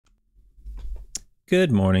Good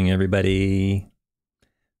morning, everybody.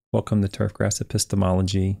 Welcome to Turfgrass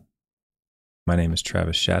Epistemology. My name is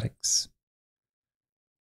Travis Shaddix.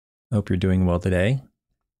 Hope you're doing well today.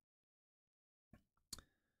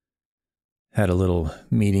 Had a little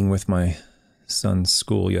meeting with my son's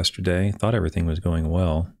school yesterday. Thought everything was going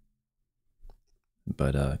well,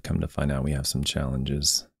 but come to find out we have some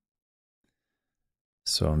challenges.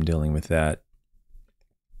 So I'm dealing with that.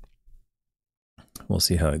 We'll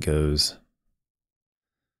see how it goes.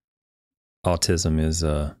 Autism is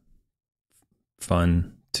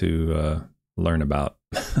fun to learn about.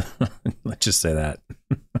 Let's just say that.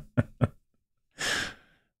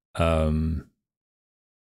 It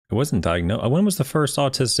wasn't diagnosed. When was the first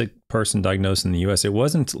autistic person diagnosed in the U.S.? It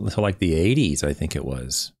wasn't until like the 80s, I think it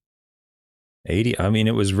was. 80. I mean,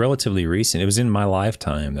 it was relatively recent. It was in my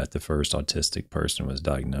lifetime that the first autistic person was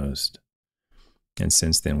diagnosed. And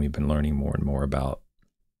since then, we've been learning more and more about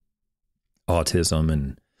autism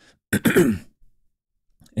and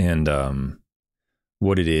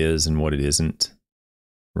what it is and what it isn't.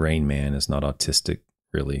 Rain Man is not autistic,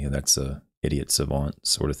 really. That's a idiot savant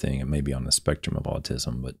sort of thing. It may be on the spectrum of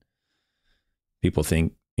autism, but people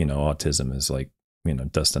think, autism is like,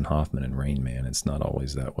 Dustin Hoffman and Rain Man. It's not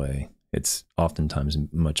always that way. It's oftentimes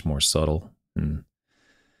much more subtle and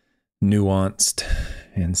nuanced.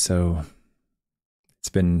 And so it's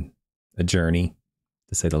been a journey,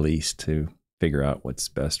 to say the least, to figure out what's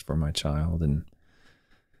best for my child and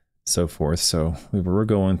so forth. So we're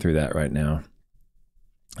going through that right now.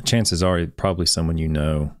 Chances are probably someone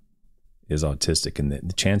is autistic, and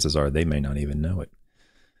the chances are they may not even know it.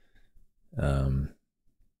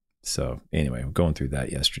 So anyway, we're going through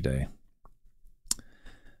that yesterday.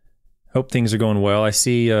 Hope things are going well. I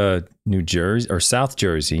see New Jersey or South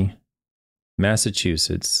Jersey,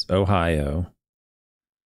 Massachusetts, Ohio.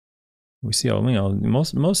 We see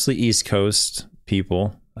mostly East Coast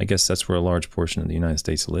people. I guess that's where a large portion of the United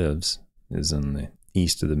States lives, is in the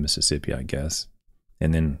east of the Mississippi, I guess,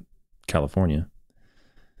 and then California.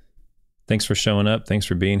 Thanks for showing up. Thanks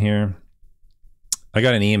for being here. I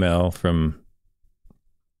got an email from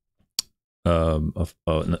a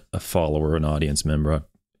follower, an audience member.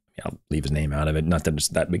 I'll leave his name out of it. Not that it's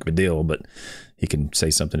that big of a deal, but he can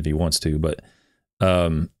say something if he wants to. But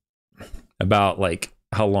about like,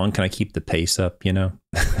 how long can I keep the pace up?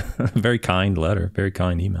 Very kind letter, very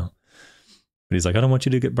kind email. But he's like, I don't want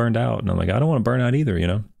you to get burned out. And I'm like, I don't want to burn out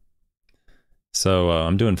either, So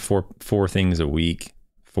I'm doing four things a week,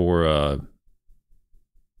 four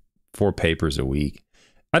papers a week.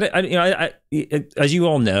 As you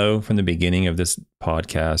all know from the beginning of this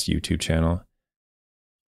podcast, YouTube channel,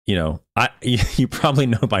 you probably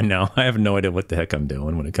know by now, I have no idea what the heck I'm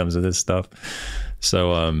doing when it comes to this stuff.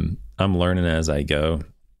 So I'm learning as I go.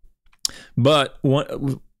 But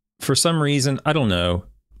for some reason, I don't know,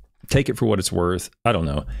 take it for what it's worth. I don't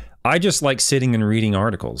know. I just like sitting and reading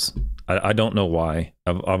articles. I don't know why.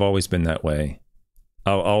 I've always been that way.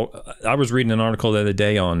 I was reading an article the other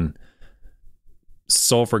day on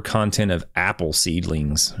sulfur content of apple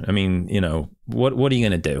seedlings. I mean, what are you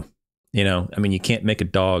going to do? I mean, you can't make a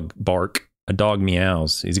dog bark. A dog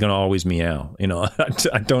meows. He's going to always meow.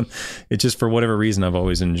 I don't, it's just for whatever reason, I've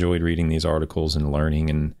always enjoyed reading these articles and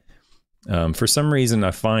learning. And for some reason,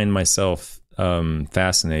 I find myself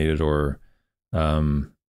fascinated or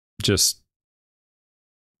just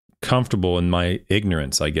comfortable in my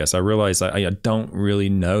ignorance, I guess. I realize I don't really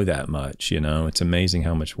know that much. It's amazing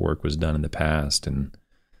how much work was done in the past. And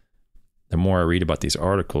the more I read about these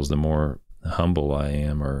articles, the more humble I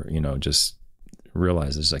am, or, just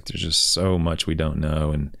realize there's just so much we don't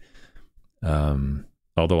know. And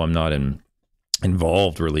although I'm not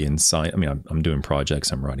involved really in science, I mean, I'm doing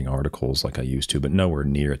projects, I'm writing articles like I used to, but nowhere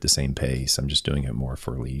near at the same pace. I'm just doing it more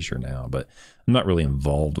for leisure now, but I'm not really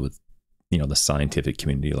involved with, the scientific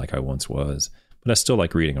community like I once was, but I still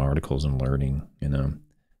like reading articles and learning,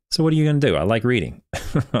 So what are you going to do? I like reading.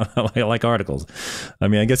 I like articles. I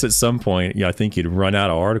mean, I guess at some point, I think you'd run out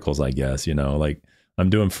of articles, I guess, like I'm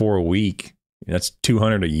doing 4 a week. That's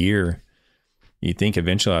 200 a year. You think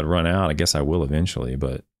eventually I'd run out. I guess I will eventually,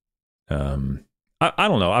 but I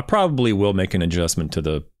don't know. I probably will make an adjustment to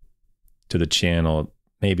the channel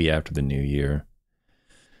maybe after the new year.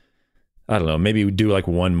 I don't know. Maybe we do like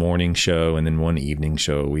one morning show and then one evening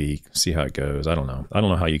show a week. See how it goes. I don't know. I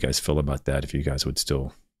don't know how you guys feel about that. If you guys would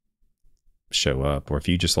still show up, or if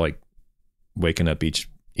you just like waking up each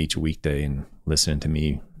weekday and listening to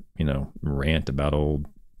me, rant about old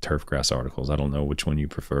turfgrass articles. I don't know which one you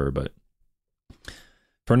prefer, but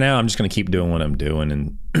for now, I'm just going to keep doing what I'm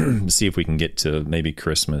doing and see if we can get to maybe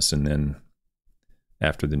Christmas, and then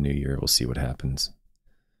after the new year, we'll see what happens.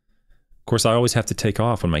 Of course, I always have to take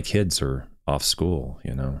off when my kids are off school,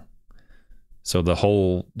 you know. So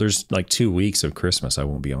there's like 2 weeks of Christmas I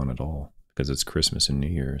won't be on at all because it's Christmas and New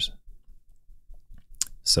Year's.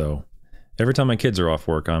 So every time my kids are off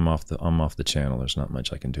work, I'm off the channel. There's not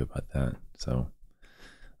much I can do about that. So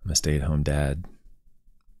I'm a stay-at-home dad,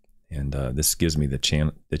 and this gives me the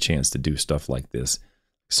chance to do stuff like this.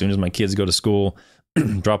 As soon as my kids go to school,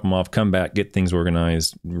 drop them off, come back, get things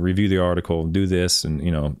organized, review the article, do this, and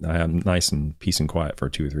you know, I have nice and peace and quiet for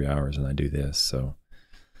 2 or 3 hours, and I do this. So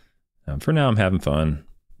for now, I'm having fun.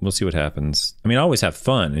 We'll see what happens. I mean, I always have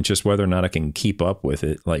fun. It's just whether or not I can keep up with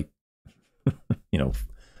it. Like, you know,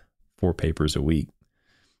 4 papers a week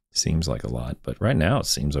seems like a lot, but right now it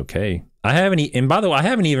seems okay. And by the way, I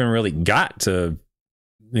haven't even really got to,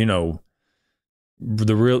 you know,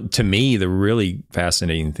 the really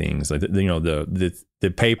fascinating things, like you know,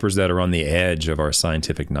 the papers that are on the edge of our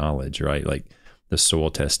scientific knowledge, right? Like the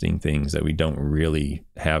soil testing things that we don't really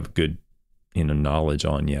have good, you know, knowledge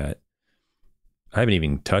on yet. I haven't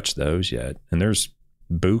even touched those yet, and there's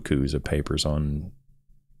bukus of papers on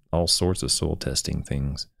all sorts of soil testing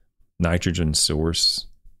things, nitrogen source,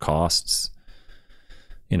 costs.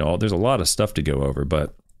 You know, there's a lot of stuff to go over,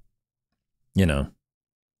 but you know,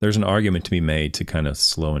 there's an argument to be made to kind of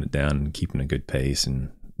slowing it down and keeping a good pace,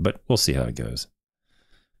 but we'll see how it goes.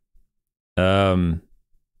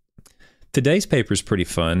 Today's paper is pretty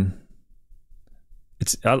fun.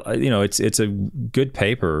 It's you know, it's a good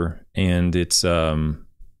paper, and it's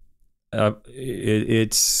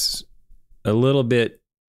it's a little bit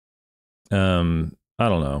I don't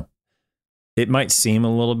know. It might seem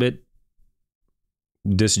a little bit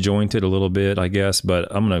disjointed a little bit, I guess, but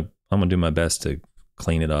I'm gonna do my best to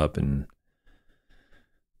clean it up, and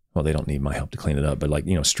well, they don't need my help to clean it up, but like,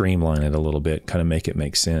 you know, streamline it a little bit, kind of make it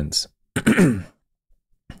make sense.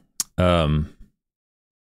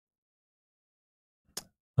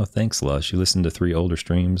 Oh, thanks, Lush. You listened to 3 older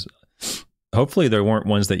streams. Hopefully there weren't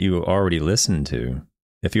ones that you already listened to.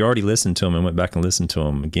 If you already listened to them and went back and listened to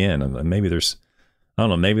them again, maybe there's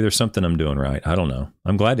something I'm doing right. I don't know.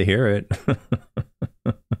 I'm glad to hear it.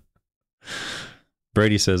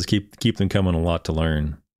 Brady says, keep them coming, a lot to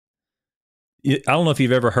learn. I don't know if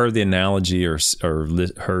you've ever heard the analogy or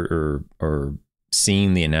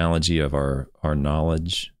seen the analogy of our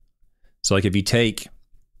knowledge. So like if you take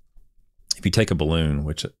a balloon,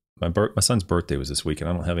 which my son's birthday was this week, and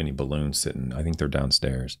I don't have any balloons sitting. I think they're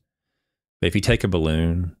downstairs. But if you take a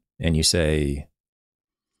balloon and you say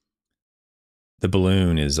the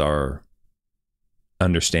balloon is our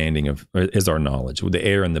understanding is our knowledge, with the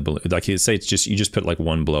air in the balloon, like you say, you just put like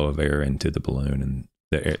one blow of air into the balloon, and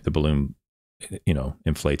the balloon, you know,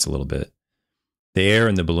 inflates a little bit. The air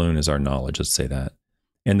in the balloon is our knowledge. Let's say that,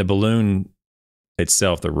 and the balloon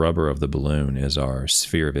itself, the rubber of the balloon, is our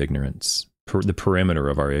sphere of ignorance. The perimeter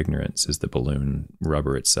of our ignorance is the balloon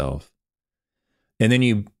rubber itself. And then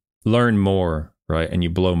you learn more, right? And you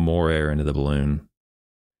blow more air into the balloon.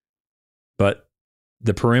 But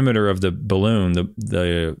the perimeter of the balloon,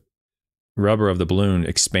 the rubber of the balloon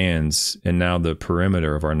expands, and now the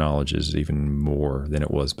perimeter of our knowledge is even more than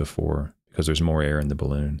it was before, because there's more air in the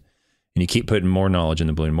balloon. And you keep putting more knowledge in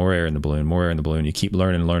the balloon, more air in the balloon, more air in the balloon. You keep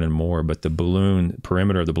learning more, but the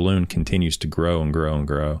perimeter of the balloon continues to grow and grow and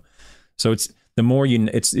grow. So it's the more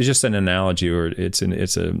it's just an analogy, or it's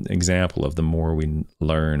an example of the more we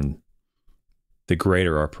learn, the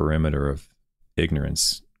greater our perimeter of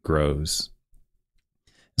ignorance grows.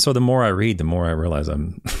 So the more I read, the more I realize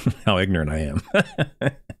how ignorant I am.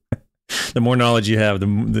 The more knowledge you have,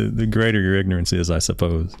 the greater your ignorance is, I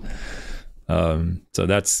suppose. So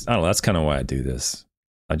that's kind of why I do this.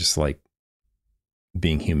 I just like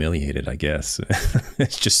being humiliated, I guess.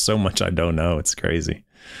 It's just so much I don't know. It's crazy.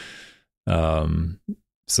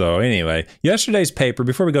 So anyway, yesterday's paper,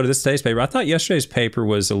 before we go to today's paper, I thought yesterday's paper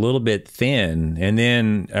was a little bit thin, and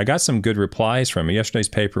then I got some good replies from it. Yesterday's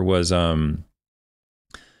paper was,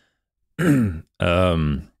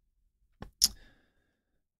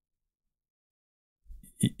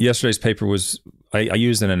 yesterday's paper was, I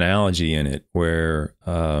used an analogy in it where,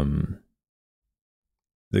 the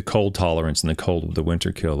cold tolerance and the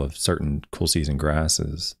winter kill of certain cool season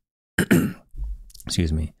grasses,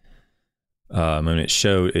 excuse me. And it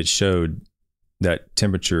showed that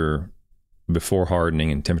temperature before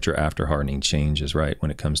hardening and temperature after hardening changes, right,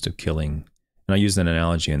 when it comes to killing. And I used an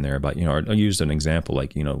analogy in there about, you know, I used an example,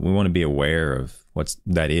 like, you know, we want to be aware of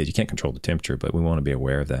that is. You can't control the temperature, but we want to be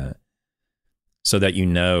aware of that, so that, you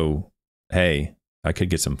know, hey, I could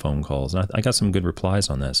get some phone calls. And I got some good replies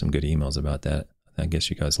on that, some good emails about that. I guess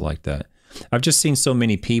you guys like that. I've just seen so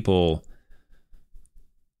many people,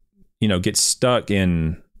 you know, get stuck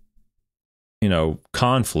in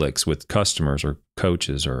conflicts with customers or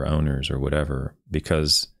coaches or owners or whatever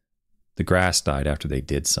because the grass died after they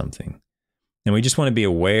did something. And we just want to be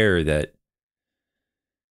aware that,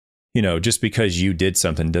 just because you did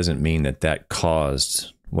something doesn't mean that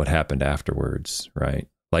caused what happened afterwards, right?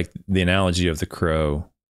 Like the analogy of the crow.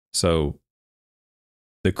 So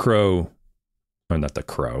the crow, or not the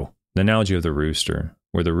crow, the analogy of the rooster,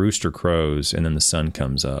 where the rooster crows and then the sun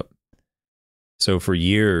comes up. So for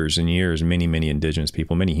years and years, many, many indigenous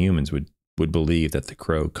people, many humans would believe that the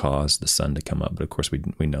crow caused the sun to come up. But of course,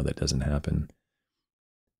 we know that doesn't happen.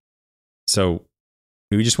 So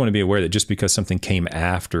we just want to be aware that just because something came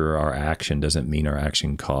after our action doesn't mean our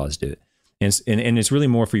action caused it. And it's really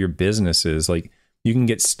more for your businesses. Like you can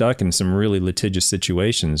get stuck in some really litigious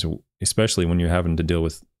situations, especially when you're having to deal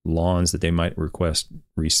with lawns that they might request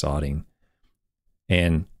resodding.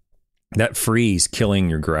 And that freeze killing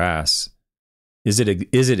your grass, is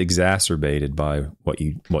it exacerbated by what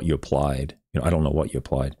you applied? I don't know what you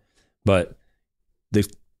applied, but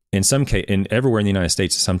in some case, everywhere in the United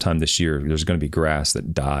States, sometime this year, there's going to be grass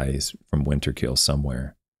that dies from winter kill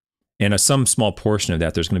somewhere, and some small portion of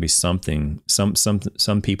that, there's going to be something.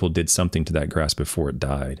 Some people did something to that grass before it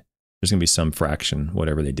died. There's going to be some fraction,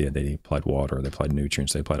 whatever they did. They applied water, they applied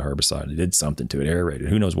nutrients, they applied herbicide, they did something to it, aerated.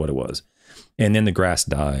 Who knows what it was? And then the grass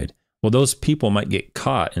died. Well, those people might get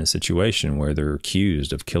caught in a situation where they're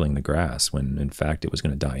accused of killing the grass when, in fact, it was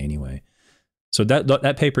going to die anyway. So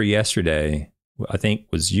that paper yesterday, I think,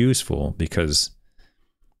 was useful because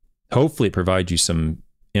hopefully it provides you some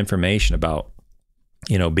information about,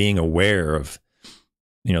 being aware of,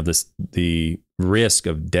 the risk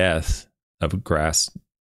of death of grass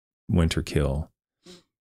winter kill.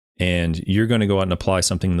 And you're going to go out and apply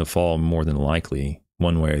something in the fall more than likely,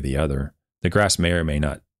 one way or the other. The grass may or may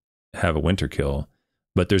not have a winter kill,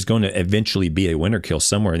 but there's going to eventually be a winter kill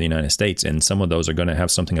somewhere in the United States, and some of those are going to have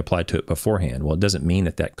something applied to it beforehand. Well, it doesn't mean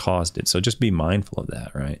that caused it. So just be mindful of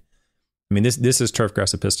that, right? I mean, this is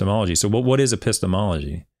turfgrass epistemology. So what is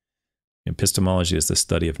epistemology? Epistemology is the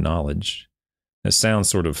study of knowledge. It sounds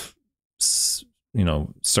sort of,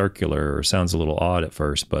 circular, or sounds a little odd at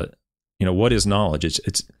first, but what is knowledge?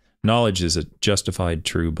 It's knowledge is a justified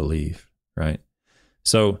true belief, right?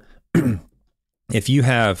 So if you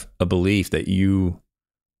have a belief that you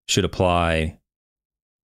should apply,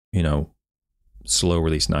 slow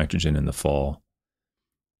release nitrogen in the fall,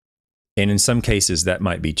 and in some cases that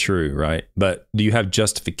might be true, right? But do you have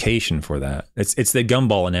justification for that? It's the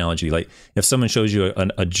gumball analogy. Like if someone shows you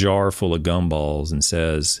a jar full of gumballs and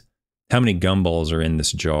says, how many gumballs are in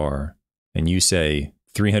this jar? And you say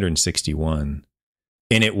 361,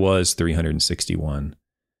 and it was 361.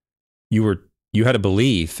 You had a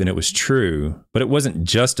belief and it was true, but it wasn't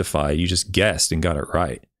justified. You just guessed and got it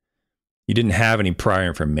right. You didn't have any prior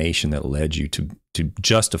information that led you to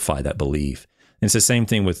justify that belief. And it's the same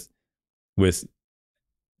thing with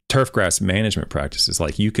turfgrass management practices.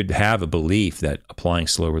 Like you could have a belief that applying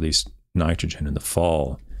slow release nitrogen in the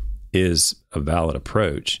fall is a valid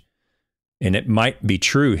approach. And it might be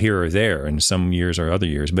true here or there in some years or other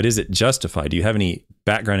years, but is it justified? Do you have any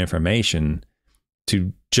background information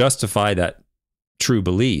to justify that true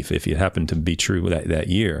belief if it happened to be true that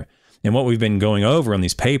year? And what we've been going over on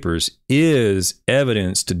these papers is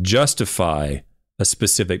evidence to justify a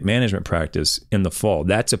specific management practice in the fall.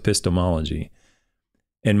 That's epistemology.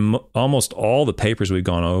 And almost all the papers we've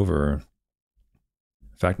gone over,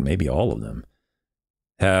 in fact, maybe all of them,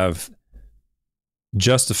 have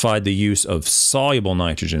justified the use of soluble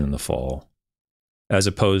nitrogen in the fall as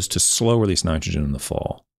opposed to slow release nitrogen in the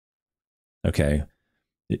fall. Okay.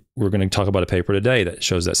 We're going to talk about a paper today that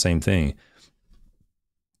shows that same thing.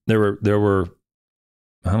 There were,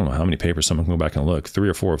 I don't know how many papers, someone can go back and look, 3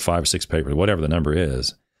 or 4 or 5 or 6 papers, whatever the number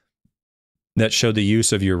is, that showed the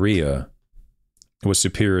use of urea was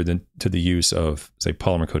superior to the use of, say,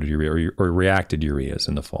 polymer-coated urea or reacted ureas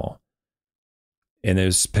in the fall. And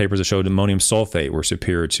there's papers that showed ammonium sulfate were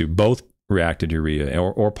superior to both reacted urea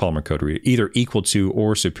or polymer-coated urea, either equal to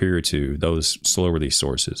or superior to those slow-release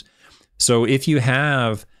sources. So if you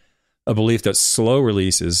have a belief that slow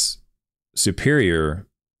release is superior,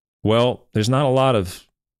 well, there's not a lot of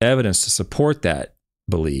evidence to support that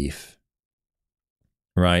belief,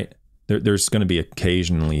 right? There's going to be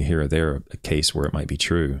occasionally here or there a case where it might be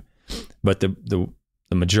true, but the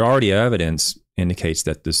majority of evidence indicates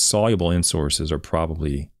that the soluble N sources are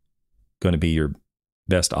probably going to be your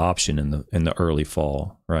best option in the early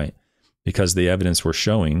fall, right? Because the evidence we're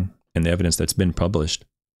showing and the evidence that's been published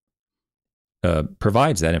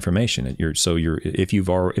provides that information. If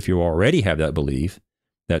you already have that belief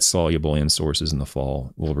that soluble N sources in the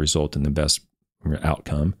fall will result in the best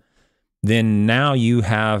outcome, then now you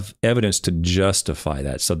have evidence to justify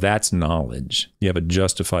that. So that's knowledge. You have a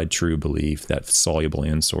justified true belief that soluble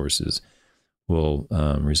end sources will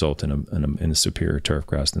result in a superior turf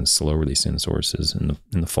grass than slow release end sources in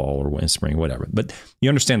the fall or in spring, whatever. But you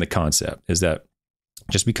understand the concept is that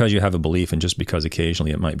just because you have a belief and just because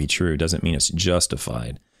occasionally it might be true doesn't mean it's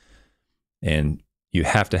justified. And you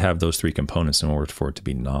have to have those three components in order for it to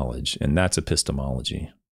be knowledge, and that's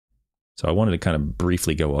epistemology. So I wanted to kind of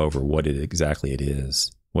briefly go over what exactly it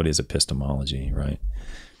is. What is epistemology, right?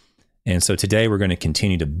 And so today we're going to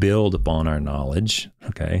continue to build upon our knowledge,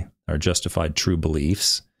 okay, our justified true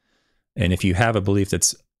beliefs. And if you have a belief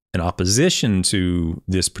that's in opposition to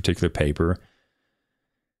this particular paper,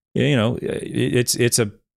 you know, it's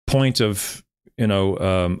a point of, you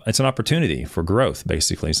know, it's an opportunity for growth,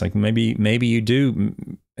 basically. It's like maybe you do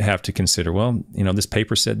have to consider, well, you know, this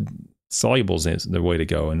paper said solubles is the way to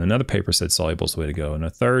go, and another paper said solubles the way to go, and a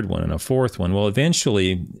third one, and a fourth one. Well,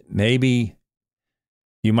 eventually, maybe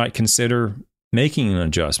you might consider making an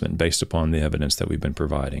adjustment based upon the evidence that we've been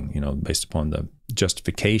providing, you know, based upon the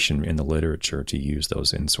justification in the literature to use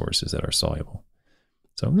those end sources that are soluble.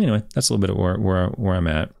 So anyway, that's a little bit of where I'm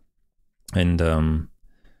at. And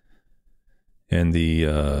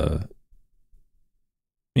the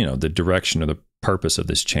you know, the direction or the purpose of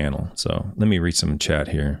this channel. So let me read some chat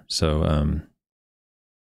here. So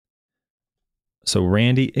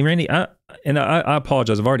Randy, I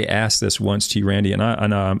apologize. I've already asked this once to you, Randy, and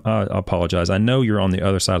I apologize. I know you're on the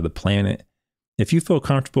other side of the planet. If you feel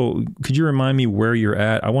comfortable, could you remind me where you're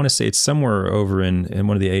at? I want to say it's somewhere over in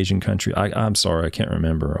one of the Asian countries. I'm sorry, I can't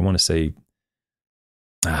remember. I want to say,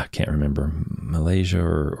 I can't remember, Malaysia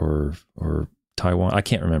or Taiwan. I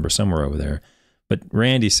can't remember, somewhere over there. But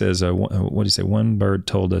Randy says, what do you say? One bird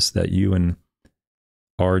told us that you and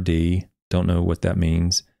RD, don't know what that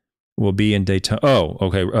means, will be in Daytona. Oh,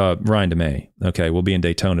 okay. Ryan DeMay. Okay. We'll be in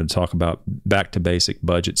Daytona to talk about back to basic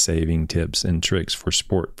budget saving tips and tricks for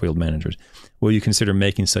sport field managers. Will you consider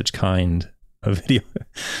making such a kind of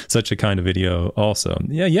video also?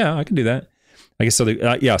 Yeah, I can do that. I guess so.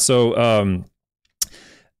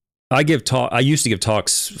 I used to give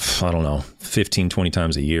talks, I don't know, 15, 20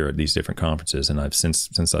 times a year at these different conferences. And I've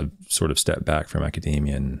since I've sort of stepped back from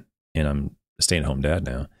academia and I'm a stay-at-home dad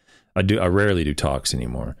now. I rarely do talks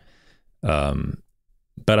anymore.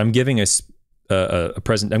 But I'm giving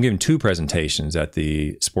I'm giving two presentations at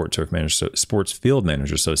the Sports Field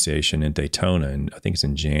Manager Association in Daytona, and I think it's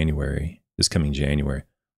in January, this coming January.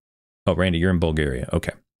 Oh, Randy, you're in Bulgaria.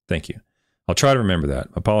 Okay, thank you. I'll try to remember that.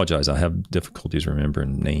 I apologize. I have difficulties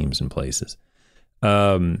remembering names and places.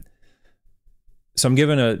 So I'm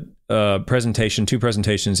giving two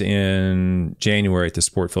presentations in January at the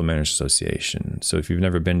Sport Field Managers Association. So if you've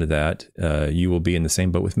never been to that, you will be in the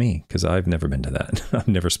same boat with me because I've never been to that. I've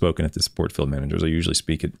never spoken at the Sport Field Managers. I usually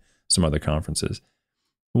speak at some other conferences.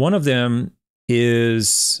 One of them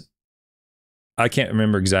is, I can't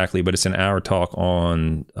remember exactly, but it's an hour talk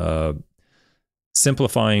on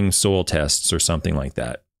simplifying soil tests or something like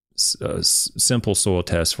that. Simple soil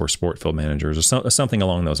tests for sport field managers or something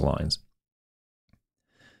along those lines.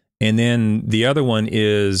 And then the other one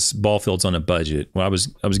is ball fields on a budget. Well, I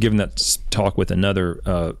was given that talk with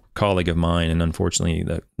another colleague of mine, and unfortunately,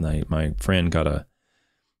 my friend got a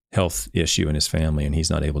health issue in his family, and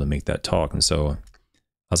he's not able to make that talk. And so I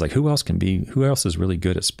was like, who else is really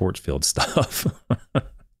good at sports field stuff?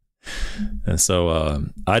 And so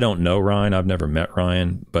I don't know Ryan. I've never met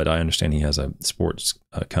Ryan, but I understand he has a sports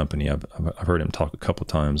company. I've heard him talk a couple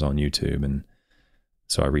times on YouTube, and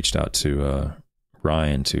so I reached out to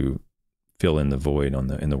Ryan to fill in the void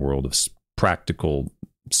in the world of practical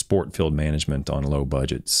sport field management on low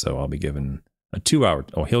budgets. So I'll be given a 2 hour.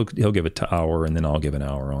 Oh, he'll give an hour, and then I'll give an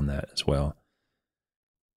hour on that as well.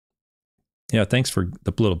 Yeah, thanks for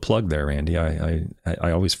the little plug there, Randy. I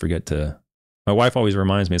always forget to. My wife always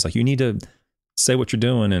reminds me. It's like, you need to say what you're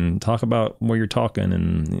doing and talk about where you're talking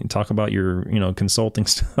and talk about your consulting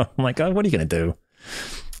stuff. I'm like, God, what are you gonna do?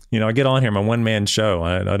 I get on here, my one-man show.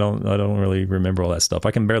 I don't really remember all that stuff.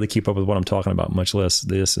 I can barely keep up with what I'm talking about, much less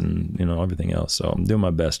this and everything else. So I'm doing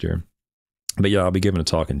my best here. But yeah, I'll be giving a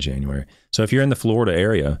talk in January. So if you're in the Florida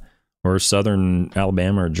area or southern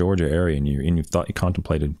Alabama or Georgia area, and you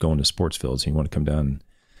contemplated going to sports fields, and you want to come down and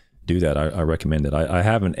do that, I recommend it. I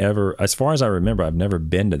haven't ever, as far as I remember, I've never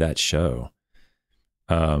been to that show.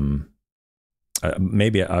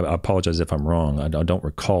 Maybe I apologize if I'm wrong. I don't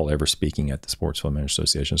recall ever speaking at the Sports Field Managers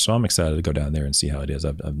Association, so I'm excited to go down there and see how it is.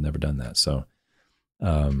 I've never done that, so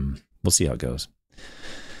we'll see how it goes.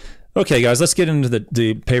 Okay, guys, let's get into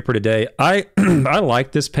the paper today. I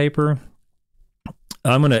like this paper.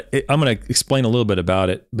 I'm gonna explain a little bit about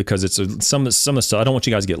it because it's some of the stuff. I don't want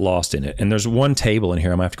you guys to get lost in it. And there's one table in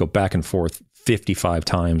here I'm gonna have to go back and forth 55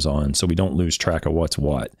 times on, so we don't lose track of what's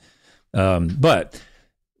what. But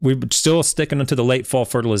we're still sticking to the late fall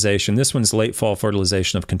fertilization. This one's late fall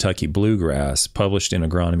fertilization of Kentucky bluegrass, published in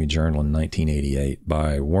Agronomy Journal in 1988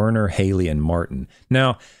 by Werner, Haley, and Martin.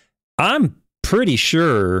 Now, I'm pretty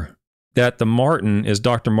sure that the Martin is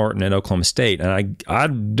Dr. Martin at Oklahoma State, and I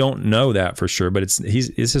don't know that for sure, but this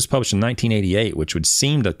is published in 1988, which would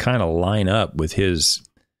seem to kind of line up with his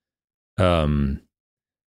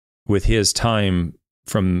time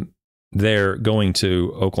from there going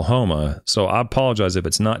to Oklahoma. So I apologize if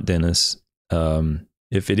it's not Dennis.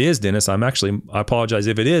 If it is Dennis, I apologize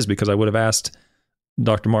if it is, because I would have asked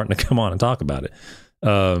Dr. Martin to come on and talk about it.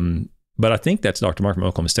 But I think that's Dr. Martin from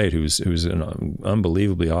Oklahoma State, who's an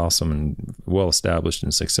unbelievably awesome and well-established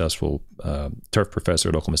and successful turf professor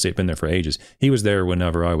at Oklahoma State. Been there for ages. He was there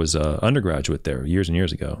whenever I was undergraduate there years and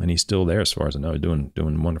years ago, and he's still there as far as I know, doing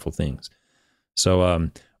wonderful things. So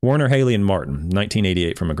Werner, Haley, and Martin,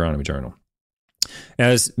 1988 from Agronomy Journal.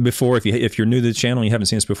 As before, if you're new to the channel and you haven't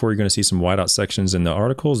seen this before, you're going to see some whiteout sections in the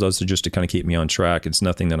articles. Those are just to kind of keep me on track. It's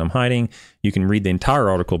nothing that I'm hiding. You can read the entire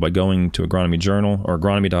article by going to Agronomy Journal or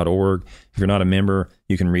agronomy.org. If you're not a member,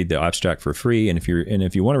 you can read the abstract for free. And if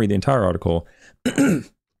you want to read the entire article,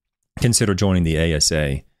 consider joining the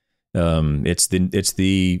ASA. It's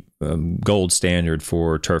the gold standard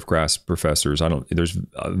for turfgrass professors.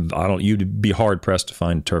 You'd be hard pressed to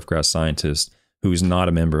find a turfgrass scientist who's not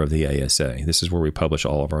a member of the ASA. This is where we publish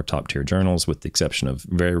all of our top tier journals, with the exception of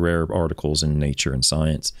very rare articles in Nature and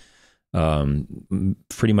Science.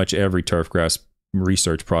 Pretty much every turfgrass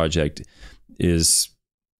research project is,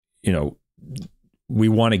 we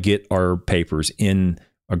want to get our papers in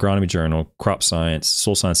Agronomy Journal, Crop Science,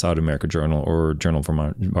 Soil Science South America Journal, or Journal for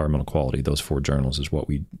Environmental Quality. Those 4 journals is what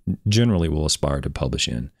we generally will aspire to publish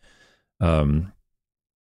in.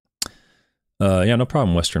 Yeah, no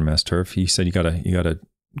problem, Western Mass Turf. He said you gotta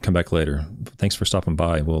come back later. Thanks for stopping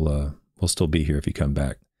by. We'll still be here if you come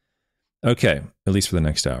back. Okay, at least for the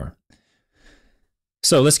next hour.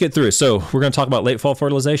 So let's get through it. So we're going to talk about late fall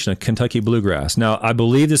fertilization of Kentucky bluegrass. Now, I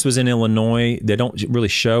believe this was in Illinois. They don't really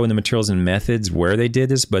show in the materials and methods where they did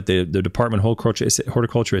this, but the Department of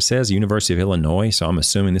Horticulture, it says University of Illinois, so I'm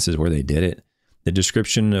assuming this is where they did it. The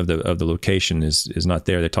description of the location is not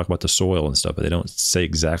there. They talk about the soil and stuff, but they don't say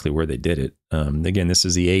exactly where they did it. Again, this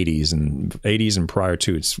is the 80s and prior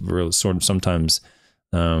to. It's real sort of sometimes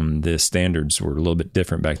the standards were a little bit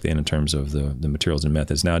different back then in terms of the materials and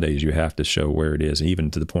methods. Nowadays, you have to show where it is, even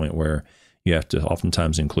to the point where you have to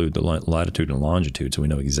oftentimes include the latitude and longitude so we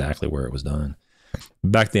know exactly where it was done.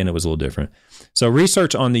 Back then, it was a little different. So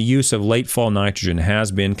research on the use of late fall nitrogen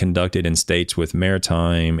has been conducted in states with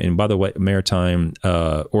maritime, and by the way, maritime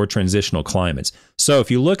or transitional climates. So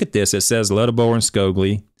if you look at this, it says Leteboer and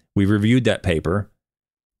Scogli. We've reviewed that paper.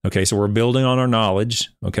 Okay, so we're building on our knowledge.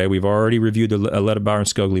 Okay, we've already reviewed the Leteboer and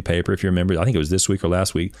Scogli paper, if you remember. I think it was this week or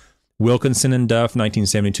last week. Wilkinson and Duff,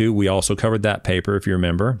 1972. We also covered that paper, if you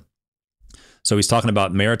remember. So he's talking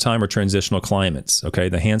about maritime or transitional climates. Okay,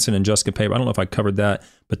 the Hansen and Juska paper, I don't know if I covered that,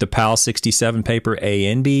 but the PAL 67 paper, A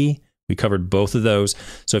and B, we covered both of those.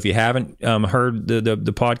 So if you haven't heard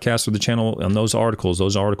the podcast or the channel on those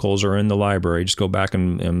articles are in the library. Just go back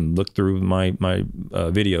and look through my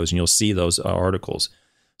videos and you'll see those articles.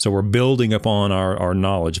 So we're building upon our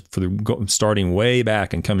knowledge for starting way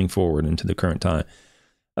back and coming forward into the current time.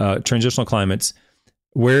 Transitional climates,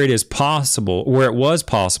 where it was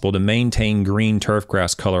possible to maintain green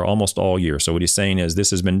turfgrass color almost all year. So what he's saying is this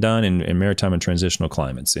has been done in maritime and transitional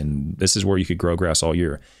climates, and this is where you could grow grass all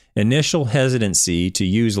year. Initial hesitancy to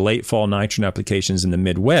use late fall nitrogen applications in the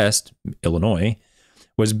Midwest, Illinois,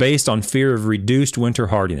 was based on fear of reduced winter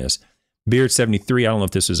hardiness. Beard 73, I don't know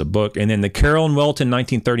if this is a book, and then the Carroll and Welton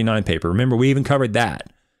 1939 paper. Remember, we even covered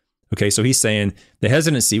that. Okay, so he's saying the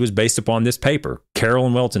hesitancy was based upon this paper, Carroll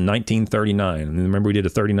and Welton, 1939. And remember, we did a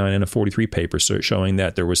 39 and a 43 paper showing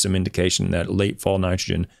that there was some indication that late fall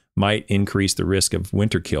nitrogen might increase the risk of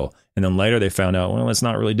winter kill. And then later they found out, well, it's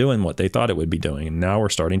not really doing what they thought it would be doing. And now we're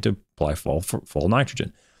starting to apply fall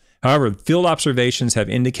nitrogen. However, field observations have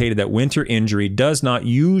indicated that winter injury does not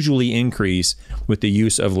usually increase with the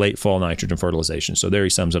use of late fall nitrogen fertilization. So there he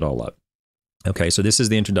sums it all up. Okay, so this is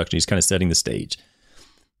the introduction. He's kind of setting the stage.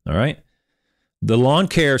 All right. The lawn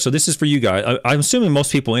care. So this is for you guys. I'm assuming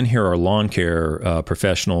most people in here are lawn care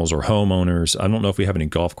professionals or homeowners. I don't know if we have any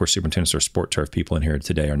golf course superintendents or sport turf people in here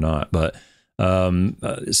today or not. But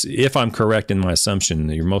if I'm correct in my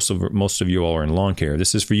assumption, most of you all are in lawn care.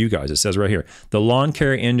 This is for you guys. It says right here, the lawn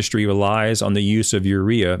care industry relies on the use of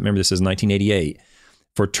urea. Remember, this is 1988.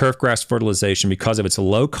 for turfgrass fertilization because of its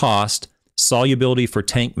low cost, solubility for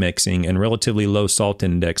tank mixing, and relatively low salt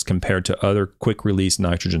index compared to other quick-release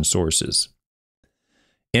nitrogen sources.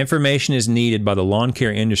 Information is needed by the lawn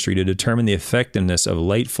care industry to determine the effectiveness of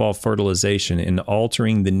late fall fertilization in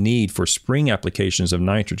altering the need for spring applications of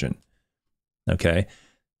nitrogen. Okay.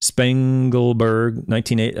 Spangelberg,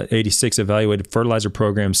 1986, evaluated fertilizer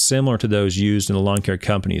programs similar to those used in the lawn care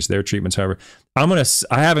companies. Their treatments, however, I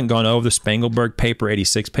haven't gone over the Spangelberg paper,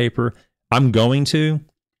 86 paper. I'm going to,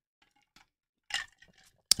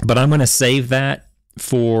 but I'm going to save that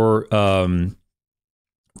for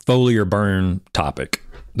foliar burn topic.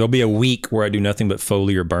 There'll be a week where I do nothing but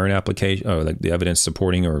foliar burn application, like the evidence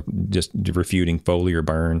supporting or just refuting foliar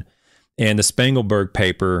burn. And the Spangelberg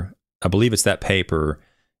paper, I believe it's that paper,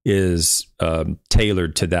 is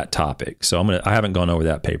tailored to that topic. So I haven't gone over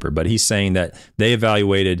that paper, but he's saying that they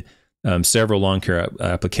evaluated several lawn care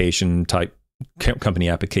application type company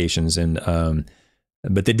applications, and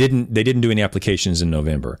but they didn't do any applications in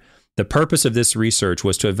November. The purpose of this research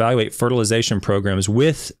was to evaluate fertilization programs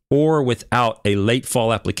with or without a late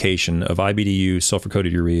fall application of IBDU,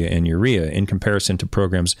 sulfur-coated urea, and urea in comparison to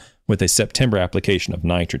programs with a September application of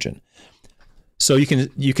nitrogen. So you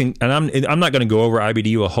can, and I'm not going to go over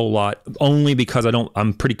IBDU a whole lot, only because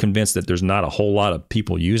I'm pretty convinced that there's not a whole lot of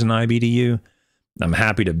people using IBDU. I'm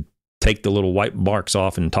happy to take the little white marks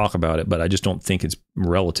off and talk about it, but I just don't think it's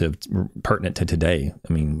pertinent to today.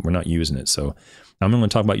 I mean, we're not using it. So I'm going to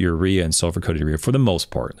talk about urea and sulfur-coated urea for the most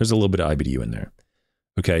part. There's a little bit of IBDU in there.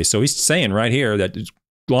 Okay, so he's saying right here that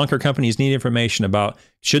lawn care companies need information about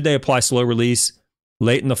should they apply slow release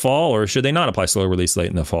late in the fall, or should they not apply slow release late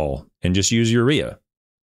in the fall and just use urea?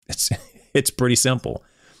 It's pretty simple.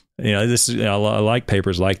 I like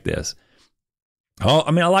papers like this. I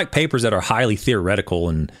like papers that are highly theoretical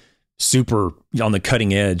and super on the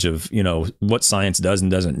cutting edge of, what science does and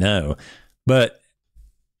doesn't know.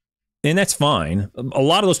 And that's fine. A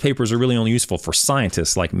lot of those papers are really only useful for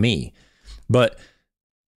scientists like me. But,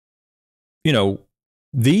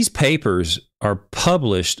 these papers are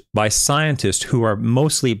published by scientists who are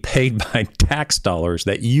mostly paid by tax dollars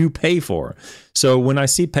that you pay for. So when I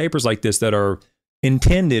see papers like this that are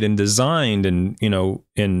intended and designed and,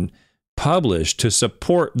 and published to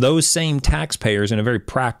support those same taxpayers in a very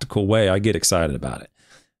practical way, I get excited about it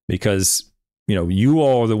because, you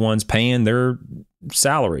all are the ones paying their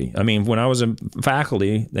salary. I mean, when I was in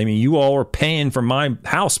faculty, you all were paying for my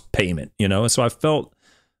house payment, so I felt,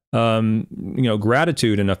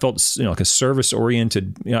 gratitude, and I felt, like a service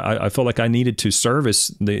oriented, I felt like I needed to service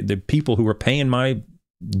the people who were paying my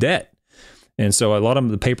debt. And so a lot of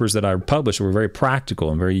the papers that I published were very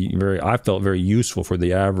practical and I felt very useful for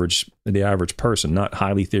the average person, not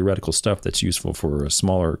highly theoretical stuff that's useful for a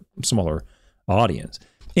smaller audience.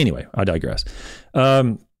 Anyway, I digress.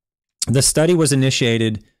 The study was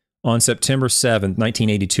initiated on September 7th,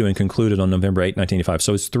 1982 and concluded on November 8th, 1985.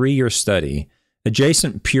 So it's a 3-year study.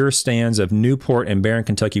 Adjacent pure stands of Newport and barren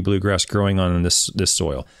Kentucky bluegrass growing on this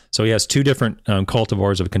soil. So he has 2 different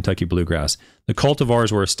cultivars of Kentucky bluegrass. The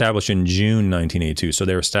cultivars were established in June 1982. So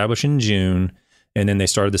they were established in June, and then they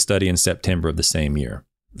started the study in September of the same year.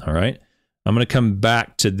 All right. I'm going to come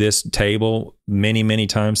back to this table many, many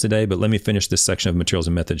times today, but let me finish this section of materials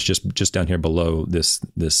and methods just down here below this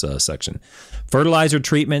section. Fertilizer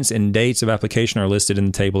treatments and dates of application are listed in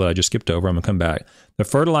the table that I just skipped over. I'm going to come back. The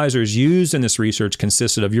fertilizers used in this research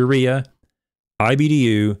consisted of urea,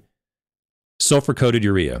 IBDU, sulfur-coated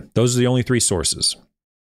urea. Those are the only 3 sources.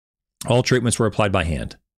 All treatments were applied by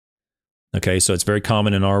hand. Okay, so it's very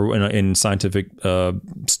common in scientific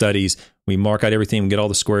studies. We mark out everything, we get all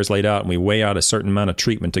the squares laid out, and we weigh out a certain amount of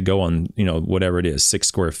treatment to go on, whatever it is, 6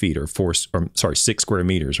 square feet or 6 square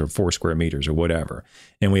meters or 4 square meters or whatever.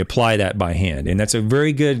 And we apply that by hand. And that's a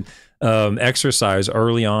very good exercise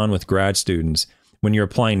early on with grad students when you're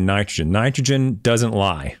applying nitrogen. Nitrogen doesn't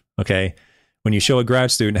lie, okay? When you show a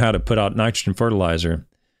grad student how to put out nitrogen fertilizer,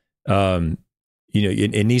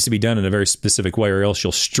 it needs to be done in a very specific way, or else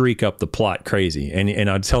you'll streak up the plot crazy. And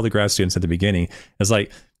I'd tell the grad students at the beginning, it's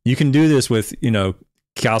like, you can do this with,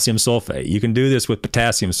 calcium sulfate. You can do this with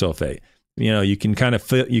potassium sulfate. You can kind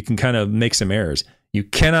of make some errors. You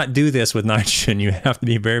cannot do this with nitrogen. You have to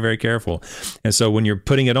be very, very careful. And so when you're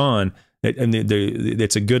putting it on,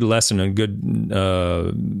 it's a good lesson, a good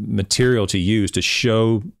material to use to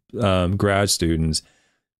show grad students.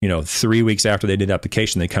 3 weeks after they did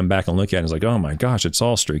application, they come back and look at it and it's like, oh my gosh, it's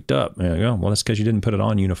all streaked up. And I go, well, that's because you didn't put it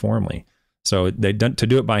on uniformly. So to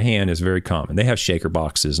do it by hand is very common. They have shaker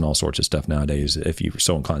boxes and all sorts of stuff nowadays if you're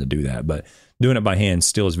so inclined to do that. But doing it by hand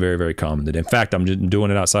still is very, very common. In fact, I'm just doing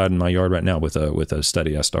it outside in my yard right now with a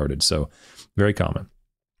study I started. So very common.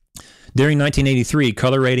 During 1983,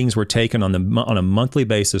 color ratings were taken on a monthly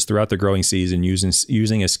basis throughout the growing season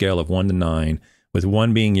using a scale of 1 to 9, with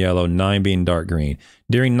 1 being yellow, 9 being dark green.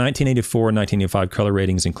 During 1984 and 1985, color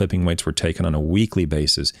ratings and clipping weights were taken on a weekly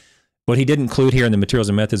basis. What he didn't include here in the materials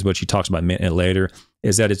and methods, which he talks about later,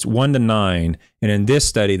 is that it's 1 to 9. And in this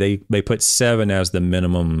study, they put 7 as the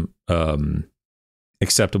minimum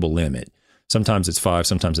acceptable limit. Sometimes it's 5,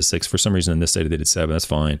 sometimes it's 6. For some reason in this study they did 7. That's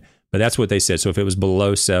fine. But that's what they said. So if it was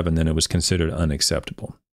below 7, then it was considered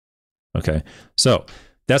unacceptable. Okay. So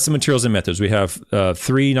that's the materials and methods. We have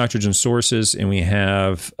 3 nitrogen sources, and we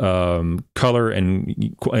have color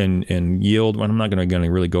and yield. Well, I'm not going to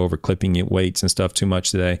really go over clipping weights and stuff too much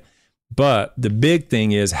today. But the big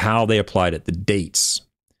thing is how they applied it, the dates.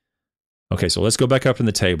 Okay, so let's go back up in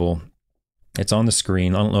the table. It's on the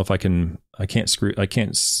screen. I don't know if I'm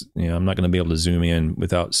not going to be able to zoom in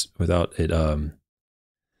without it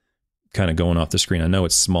kind of going off the screen. I know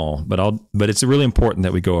it's small, but it's really important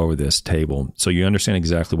that we go over this table so you understand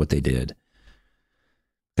exactly what they did.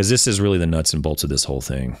 Because this is really the nuts and bolts of this whole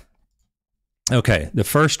thing. Okay, the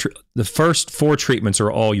first 4 treatments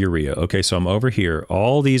are all urea. Okay, so I'm over here.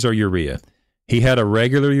 All these are urea. They had a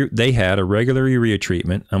regular urea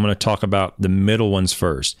treatment. I'm going to talk about the middle ones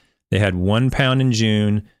first. They had 1 pound in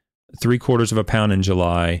June, 3/4 of a pound in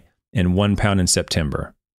July, and 1 pound in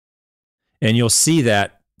September. And you'll see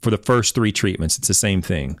that for the first 3 treatments, it's the same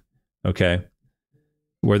thing. Okay,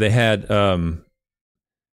 where they had 1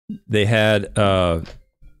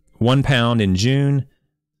 pound in June.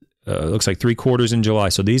 Looks like 3/4 in July.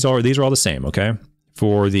 So these are all the same, okay?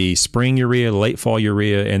 For the spring urea, the late fall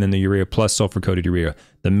urea, and then the urea plus sulfur-coated urea.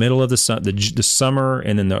 The middle of the summer,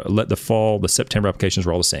 and then the fall, the September applications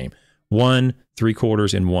were all the same. 1,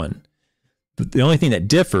 3/4, and 1. But the only thing that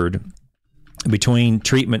differed between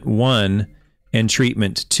treatment 1 and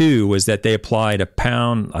treatment 2 was that they applied a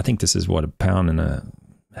pound. I think this is what, 1.5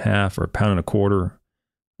 pounds or 1.25 pounds.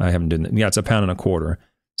 I haven't done that. Yeah, it's 1.25 pounds.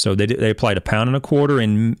 So they applied 1.25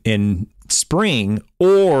 pounds in spring,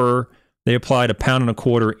 or they applied 1.25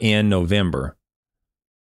 pounds in November.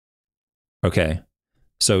 Okay.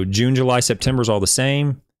 So June, July, September is all the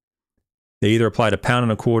same. They either applied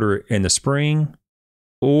 1.25 pounds in the spring,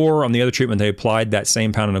 or on the other treatment, they applied that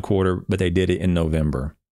same 1.25 pounds, but they did it in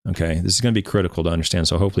November. Okay. This is going to be critical to understand.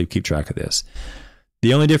 So hopefully you keep track of this.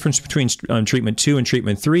 The only difference between treatment 2 and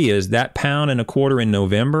treatment 3 is that 1.25 pounds in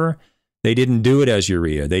November, they didn't do it as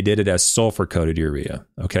urea. They did it as sulfur-coated urea.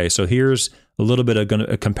 Okay, so here's a little bit of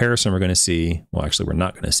a comparison we're going to see. Well, actually, we're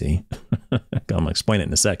not going to see. I'm going to explain it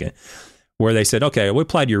in a second. Where they said, okay, we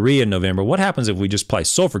applied urea in November. What happens if we just apply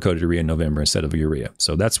sulfur-coated urea in November instead of urea?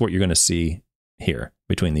 So that's what you're going to see here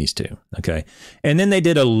between these two. Okay, and then they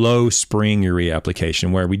did a low spring urea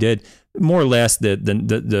application where we did more or less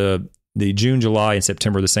the June, July, and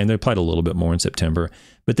September the same. They applied a little bit more in September,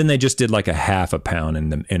 but then they just did like 1/2 pound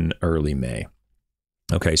in early May.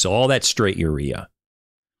 Okay, so all that straight urea.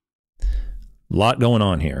 A lot going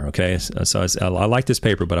on here. Okay, so I like this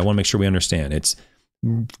paper, but I want to make sure we understand. It's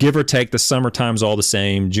give or take the summertime's all the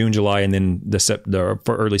same. June, July, and then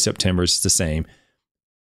for early September is the same.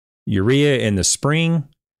 Urea in the spring,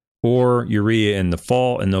 or urea in the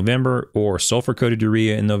fall in November, or sulfur-coated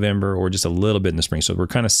urea in November, or just a little bit in the spring. So we're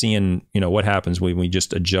kind of seeing, what happens when we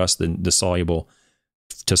just adjust the soluble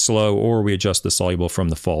to slow, or we adjust the soluble from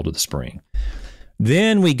the fall to the spring.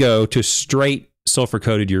 Then we go to straight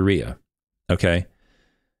sulfur-coated urea, okay,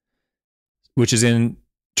 which is in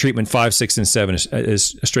treatment 5, 6, and 7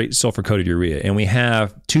 is straight sulfur-coated urea. And we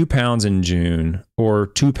have 2 pounds in June, or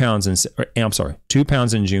 2 pounds 2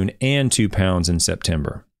 pounds in June and 2 pounds in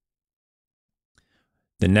September.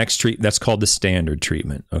 The next that's called the standard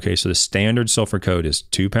treatment. Okay, so the standard sulfur coat is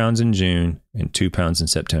 2 pounds in June and 2 pounds in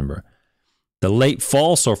September. The late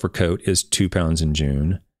fall sulfur coat is 2 pounds in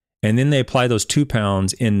June, and then they apply those 2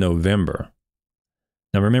 pounds in November.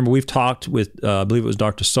 Now remember, we've talked with, I believe it was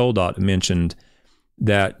Dr. Soldat mentioned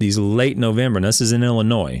that these late November, and this is in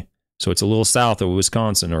Illinois, so it's a little south of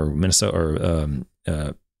Wisconsin or Minnesota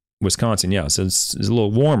or Wisconsin, yeah. So it's a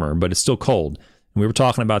little warmer, but it's still cold. We were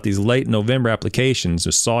talking about these late November applications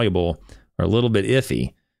of soluble are a little bit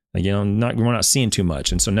iffy. We're not seeing too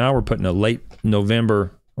much. And so now we're putting a late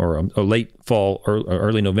November or a late fall or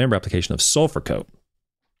early November application of sulfur coat.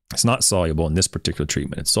 It's not soluble in this particular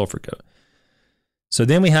treatment. It's sulfur coat. So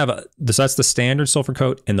then we have that's the standard sulfur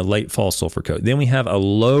coat and the late fall sulfur coat. Then we have a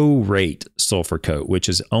low rate sulfur coat, which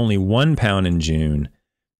is only 1 pound in June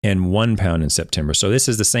and 1 pound in September. So this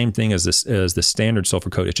is the same thing as the standard sulfur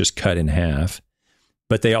coat. It's just cut in half.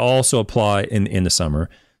 But they also apply in the summer,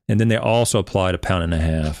 and then they also applied 1.5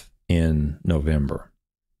 pounds in November.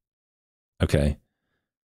 Okay,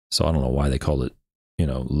 So I don't know why they called it,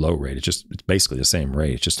 low rate. It's basically the same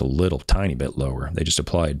rate. It's just a little tiny bit lower. They just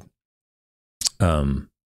applied, well,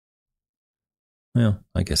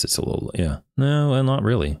 I guess it's a little, yeah. No, well, not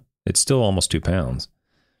really. It's still almost 2 pounds.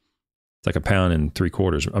 It's like 1.75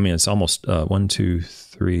 pounds. I mean, it's almost 1, 2,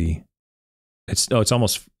 3. It's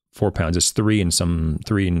almost 4 pounds. It's 3 and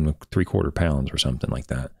 3.75 pounds or something like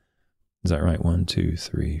that. Is that right? 1, 2,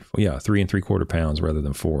 3, 4. Yeah, 3 3/4 pounds rather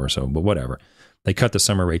than 4 or so, but whatever. They cut the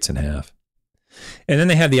summer rates in half. And then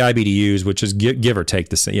they have the IBDUs, which is give or take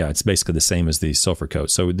the same. Yeah, it's basically the same as the sulfur coat.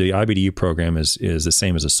 So the IBDU program is the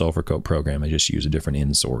same as the sulfur coat program. I just use a different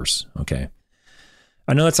end source. Okay.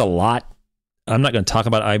 I know that's a lot. I'm not going to talk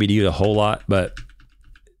about IBDU a whole lot, but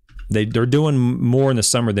they're doing more in the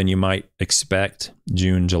summer than you might expect,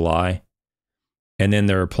 June, July. And then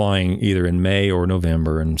they're applying either in May or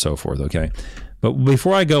November and so forth. Okay. But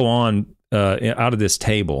before I go on out of this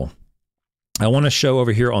table, I want to show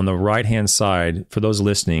over here on the right-hand side, for those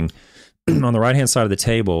listening, on the right-hand side of the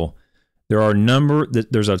table,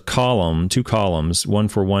 there's a column, 2 columns, one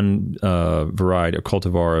for one variety, a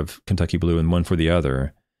cultivar of Kentucky Blue, and one for the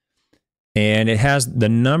other. And it has the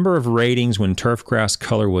number of ratings when turfgrass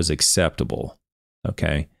color was acceptable.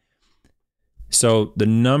 Okay. So the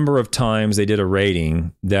number of times they did a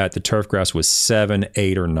rating that the turfgrass was 7,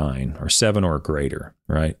 8, or 9, or 7 or greater,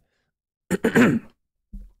 right?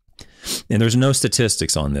 And there's no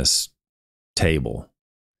statistics on this table.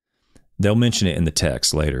 They'll mention it in the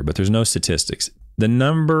text later, but there's no statistics. The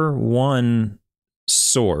number one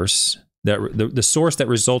source, the source that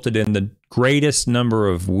resulted in the greatest number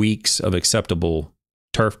of weeks of acceptable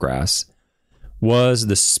turfgrass was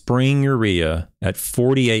the spring urea at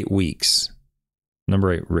 48 weeks.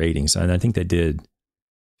 Number 8 ratings. And I think they did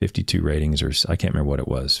 52 ratings, or I can't remember what it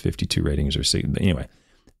was, 52 ratings or 6. But anyway,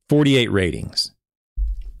 48 ratings.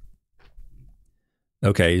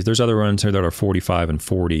 Okay, there's other ones here that are 45 and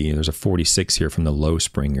 40. There's a 46 here from the low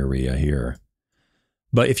spring urea here.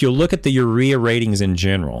 But if you look at the urea ratings in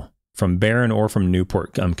general, from Barron or from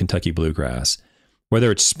Newport, Kentucky Bluegrass, whether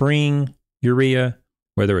it's spring urea,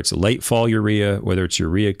 whether it's late fall urea, whether it's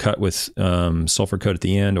urea cut with sulfur coat at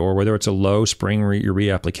the end, or whether it's a low spring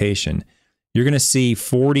urea application, you're going to see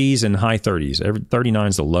 40s and high 30s. 39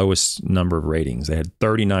 is the lowest number of ratings. They had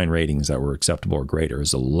 39 ratings that were acceptable or greater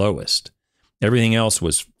as the lowest. Everything else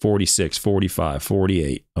was 46, 45,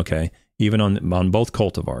 48, okay, even on both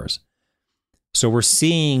cultivars. So we're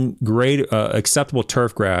seeing great acceptable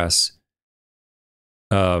turfgrass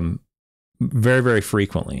very, very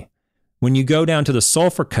frequently. When you go down to the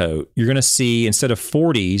sulfur coat, you're going to see, instead of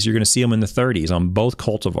 40s, you're going to see them in the 30s on both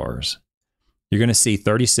cultivars. You're going to see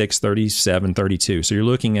 36, 37, 32. So you're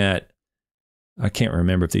looking at, I can't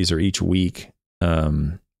remember if these are each week,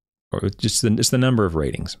 or just it's the number of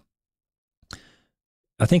ratings.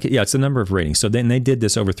 I think, yeah, it's the number of ratings. So then they did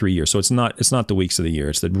this over 3 years. So it's not the weeks of the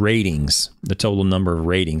year. It's the ratings, the total number of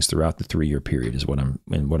ratings throughout the 3-year period is what I'm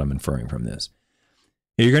inferring from this.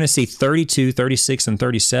 You're going to see 32, 36, and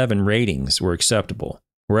 37 ratings were acceptable,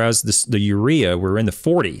 whereas the urea were in the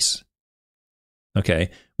 40s.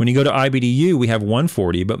 Okay. When you go to IBDU, we have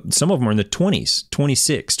 140, but some of them are in the 20s,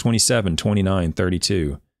 26, 27, 29,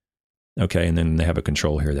 32. Okay. And then they have a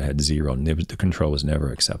control here that had 0, and the control was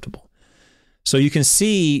never acceptable. So you can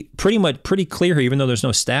see pretty clear here, even though there's no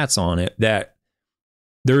stats on it, that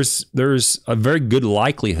there's a very good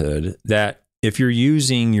likelihood that if you're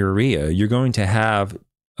using urea, you're going to have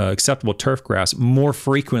acceptable turfgrass more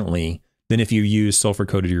frequently than if you use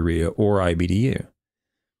sulfur-coated urea or IBDU.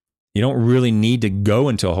 You don't really need to go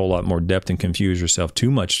into a whole lot more depth and confuse yourself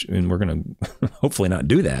too much, and we're going to hopefully not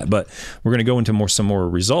do that, but we're going to go into some more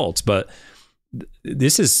results. But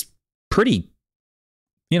this is pretty,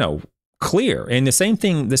 clear. And the same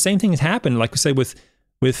thing has happened, like we say, with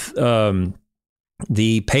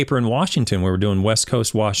the paper in Washington, where we're doing West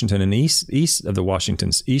Coast Washington and east of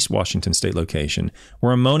the East Washington state location,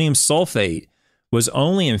 where ammonium sulfate was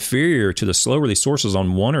only inferior to the slow release sources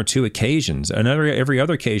on 1 or 2 occasions. And every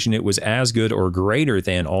other occasion, it was as good or greater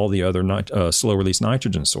than all the other slow release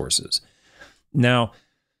nitrogen sources. Now,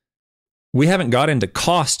 we haven't got into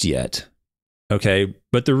cost yet. Okay,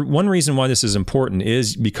 but the one reason why this is important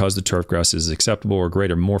is because the turfgrass is acceptable or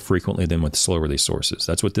greater more frequently than with slow release sources.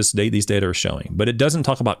 That's what these data are showing. But it doesn't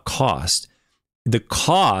talk about cost. The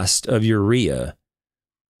cost of urea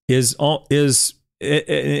is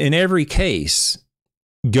in every case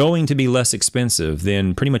going to be less expensive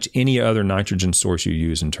than pretty much any other nitrogen source you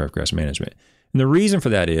use in turfgrass management. And the reason for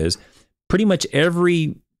that is pretty much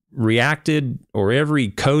every reacted or every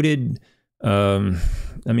coated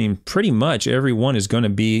pretty much every one is going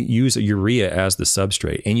to use a urea as the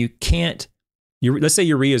substrate, and you can't let's say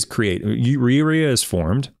urea is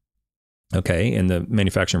formed, okay, in the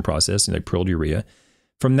manufacturing process, and they prilled urea.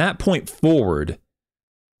 From that point forward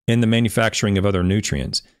in the manufacturing of other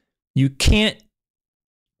nutrients, you can't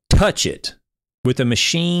touch it with a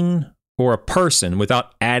machine or a person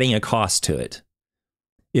without adding a cost to it.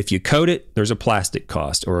 If you coat it, there's a plastic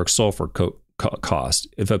cost or a sulfur cost.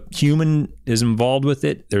 If a human is involved with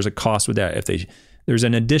it, there's a cost with that. There's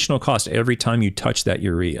an additional cost every time you touch that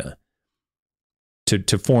urea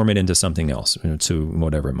to form it into something else, to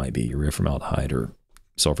whatever it might be, urea formaldehyde or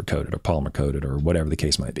sulfur coated or polymer coated or whatever the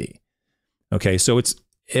case might be. Okay, so it's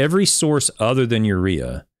every source other than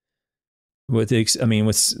urea. With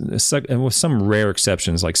some rare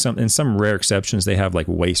exceptions, in some rare exceptions, they have like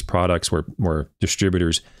waste products where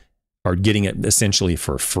distributors are getting it essentially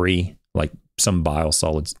for free, like some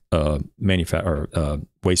biosolids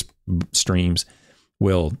waste streams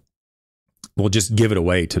will just give it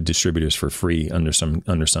away to distributors for free under some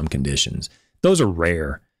conditions. Those are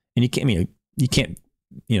rare, and you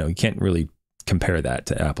can't really compare that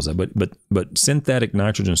to apples. But synthetic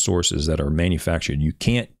nitrogen sources that are manufactured, you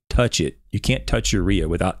can't touch it. You can't touch urea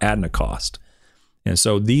without adding a cost. And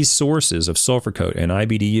so these sources of sulfur coat and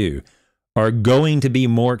IBDU are going to be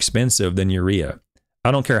more expensive than urea.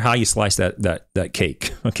 I don't care how you slice that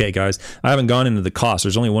cake. Okay, guys, I haven't gone into the cost.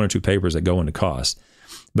 There's only 1 or 2 papers that go into cost.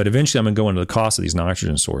 But eventually I'm going to go into the cost of these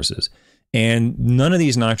nitrogen sources. And none of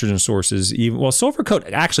these nitrogen sources, sulfur coat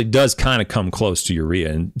actually does kind of come close to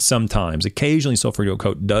urea. And sometimes, occasionally, sulfur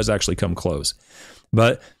coat does actually come close.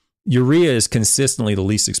 But urea is consistently the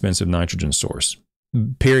least expensive nitrogen source,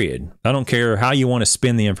 period. I don't care how you want to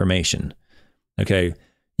spin the information. Okay,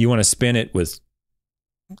 you want to spin it with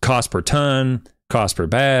cost per ton, cost per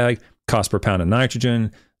bag, cost per pound of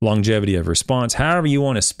nitrogen, longevity of response, however you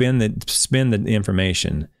want to spin the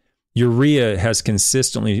information. Urea has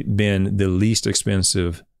consistently been the least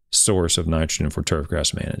expensive source of nitrogen for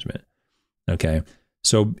turfgrass management. Okay,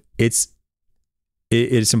 so it's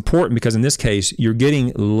important because in this case, you're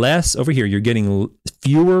getting less over here. You're getting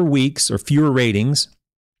fewer weeks or fewer ratings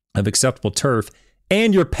of acceptable turf,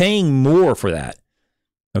 and you're paying more for that.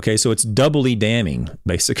 Okay, so it's doubly damning,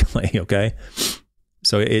 basically. Okay,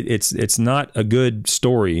 so it's not a good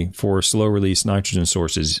story for slow release nitrogen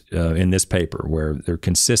sources in this paper, where they're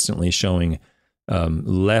consistently showing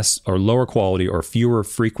less or lower quality or fewer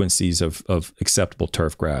frequencies of acceptable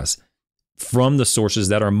turf grass from the sources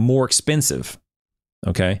that are more expensive,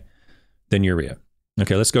 okay, than urea.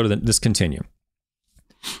 Okay, let's continue.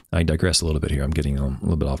 I digress a little bit here. I'm getting a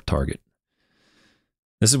little bit off target.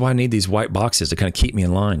 This is why I need these white boxes to kind of keep me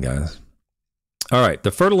in line, guys. All right,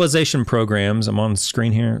 the fertilization programs, I'm on the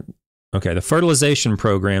screen here. Okay, the fertilization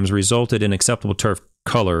programs resulted in acceptable turf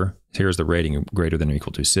color. Here's the rating greater than or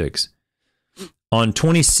equal to 6. On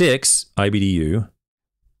 26 IBDU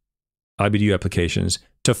applications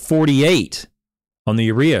to 48 on the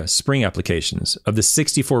urea spring applications of the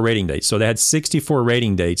 64 rating dates. So they had 64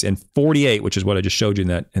 rating dates and 48, which is what I just showed you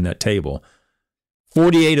in that table.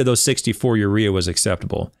 48 of those 64 urea was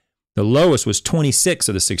acceptable. The lowest was 26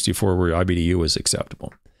 of the 64 where IBDU was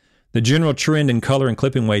acceptable. The general trend in color and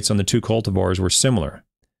clipping weights on the two cultivars were similar.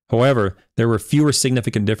 However, there were fewer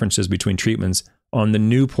significant differences between treatments on the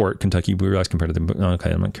Newport Kentucky Bluegrass compared to the...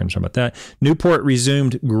 Okay, I'm not concerned about that. Newport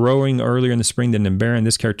resumed growing earlier in the spring than in Barren.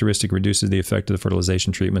 This characteristic reduces the effect of the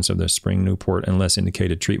fertilization treatments of the spring Newport and less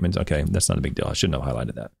indicated treatments. Okay, that's not a big deal. I shouldn't have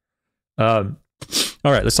highlighted that.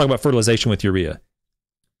 All right, let's talk about fertilization with urea.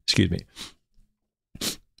 Excuse me.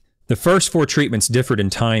 The first 4 treatments differed in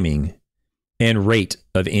timing and rate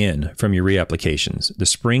of N from urea applications. The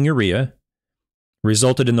spring urea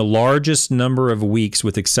resulted in the largest number of weeks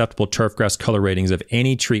with acceptable turfgrass color ratings of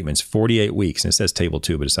any treatments, 48 weeks. And it says table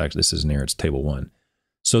 2, but it's actually, this isn't here, it's table 1.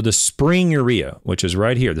 So the spring urea, which is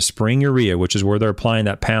right here, the spring urea, which is where they're applying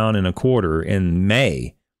that 1.25 pounds in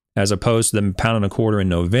May, as opposed to the 1.25 pounds in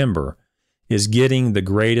November, is getting the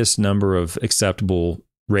greatest number of acceptable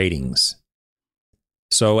ratings.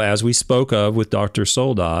 So as we spoke of with Dr.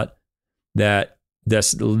 Soldat, that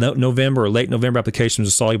this November or late November applications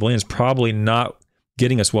of soluble N is probably not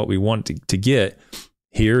getting us what we want to get.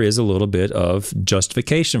 Here is a little bit of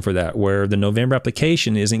justification for that, where the November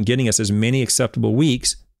application isn't getting us as many acceptable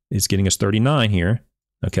weeks. It's getting us 39 here,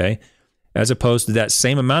 okay, as opposed to that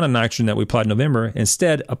same amount of nitrogen that we applied in November.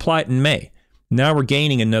 Instead, apply it in May. Now we're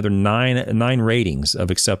gaining another nine ratings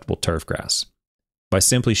of acceptable turfgrass by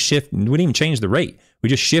simply shifting. We didn't even change the rate. We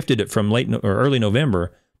just shifted it from late or early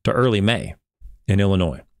November to early May in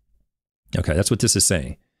Illinois. Okay, that's what this is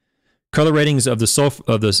saying. Color ratings of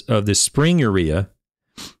the spring urea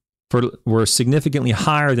were significantly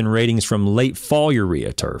higher than ratings from late fall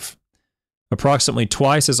urea turf. Approximately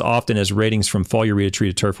twice as often as ratings from fall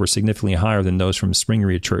urea-treated turf were significantly higher than those from spring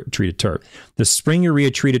urea-treated turf. The spring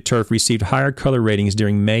urea-treated turf received higher color ratings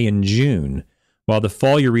during May and June, while the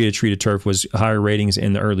fall urea-treated turf was higher ratings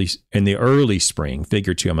in the early spring.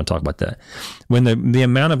 Figure 2, I'm going to talk about that. When the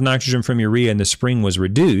amount of nitrogen from urea in the spring was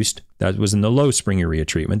reduced, that was in the low spring urea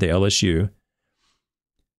treatment, the LSU,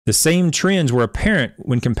 the same trends were apparent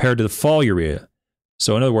when compared to the fall urea.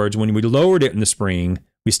 So in other words, when we lowered it in the spring,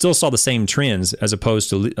 we still saw the same trends as opposed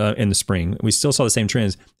to in the spring. We still saw the same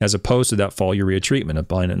trends as opposed to that fall urea treatment,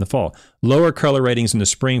 applying it in the fall. Lower color ratings in the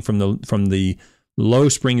spring from the low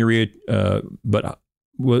spring urea, in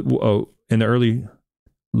the early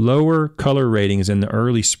lower color ratings in the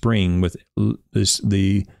early spring with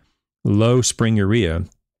the low spring urea,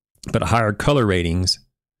 but higher color ratings.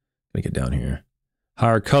 Let me get down here.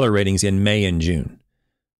 Higher color ratings in May and June.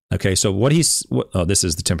 Okay, so this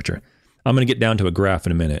is the temperature. I'm going to get down to a graph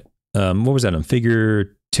in a minute. What was that on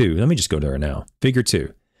figure 2? Let me just go there now. Figure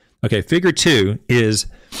 2. Okay, figure 2 is,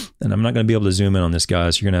 and I'm not going to be able to zoom in on this,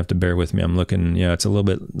 guys. You're going to have to bear with me. I'm looking, it's a little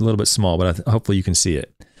bit small, but hopefully you can see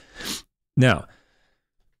it. Now,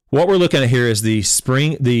 what we're looking at here is the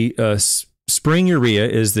spring urea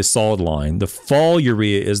is the solid line, the fall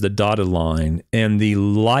urea is the dotted line, and the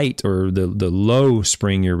light or the low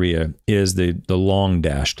spring urea is the long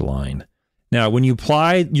dashed line. Now, when you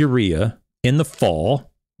apply urea in the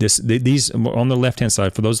fall, these on the left-hand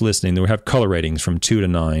side, for those listening, we have color ratings from 2 to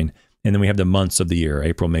 9, and then we have the months of the year,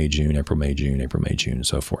 April, May, June, April, May, June, April, May, June, and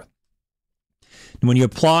so forth. And when you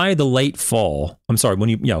apply the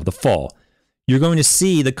the fall, you're going to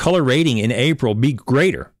see the color rating in April be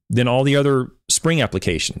greater than all the other spring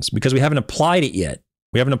applications because we haven't applied it yet.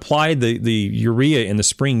 We haven't applied the urea in the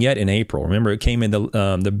spring yet in April. Remember, it came in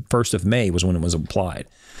the 1st of May was when it was applied.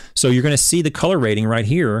 So you're going to see the color rating right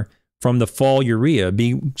here from the fall urea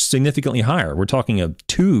be significantly higher. We're talking a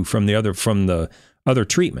 2 from the other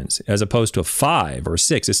treatments as opposed to a 5 or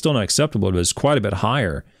 6. It's still not acceptable, but it's quite a bit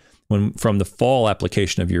higher from the fall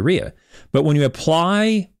application of urea. But when you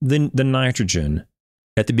apply the nitrogen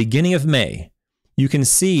at the beginning of May, you can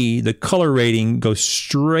see the color rating go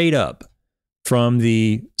straight up from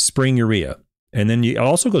the spring urea. And then you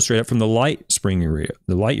also go straight up from the light spring urea,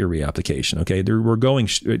 the light urea application. Okay,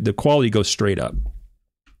 the quality goes straight up.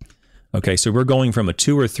 Okay, so we're going from a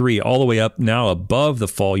 2 or 3 all the way up now above the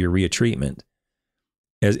fall urea treatment,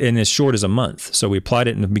 and as short as a month. So we applied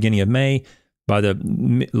it in the beginning of May. By the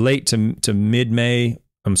late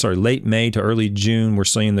May to early June, we're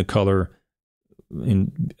seeing the color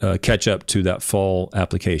catch up to that fall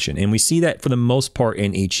application, and we see that for the most part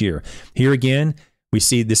in each year. Here again, we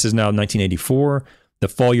see this is now 1984. The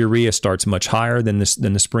fall urea starts much higher than the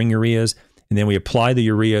spring ureas, and then we apply the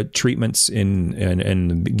urea treatments in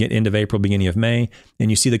end of April, beginning of May, and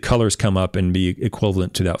you see the colors come up and be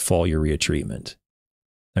equivalent to that fall urea treatment.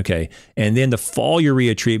 Okay, and then the fall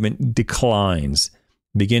urea treatment declines.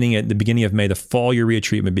 Beginning at the beginning of May, the fall urea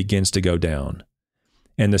treatment begins to go down,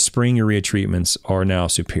 and the spring urea treatments are now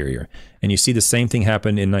superior. And you see the same thing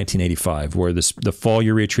happen in 1985, where the fall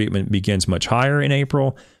urea treatment begins much higher in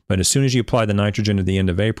April, but as soon as you apply the nitrogen at the end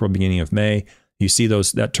of April, beginning of May, you see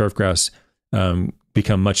that turf grass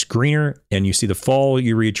become much greener, and you see the fall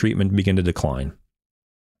urea treatment begin to decline.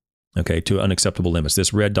 Okay, to unacceptable limits.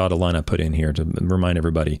 This red dotted line I put in here to remind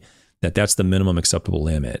everybody that that's the minimum acceptable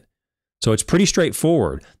limit. So it's pretty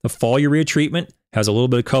straightforward. The fall urea treatment has a little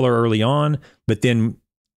bit of color early on, but then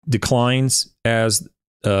declines as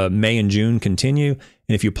May and June continue.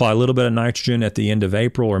 And if you apply a little bit of nitrogen at the end of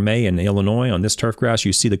April or May in Illinois on this turf grass,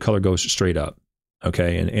 you see the color goes straight up.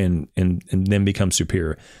 Okay, and then becomes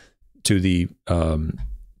superior to the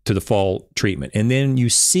fall treatment. And then you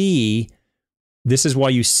see. This is why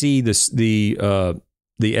you see this the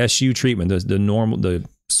SU treatment, the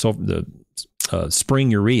spring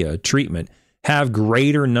urea treatment have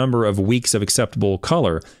greater number of weeks of acceptable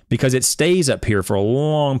color because it stays up here for a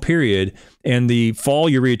long period, and the fall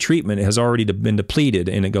urea treatment has already been depleted,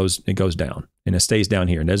 and it goes down, and it stays down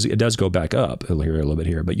here, and it does go back up here a little bit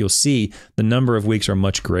here, but you'll see the number of weeks are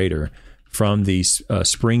much greater from the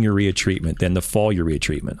spring urea treatment than the fall urea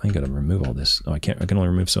treatment. I got to remove all this. Oh, I can only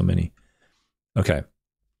remove so many. Okay,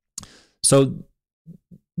 so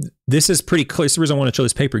this is pretty clear. This is the reason I want to show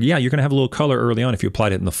this paper. Yeah, you're going to have a little color early on if you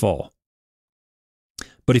applied it in the fall.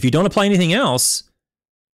 But if you don't apply anything else,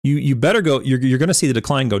 you better go. You're going to see the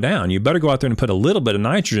decline go down. You better go out there and put a little bit of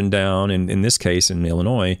nitrogen down. In this case, in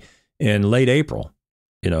Illinois, in late April,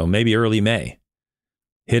 maybe early May.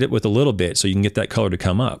 Hit it with a little bit so you can get that color to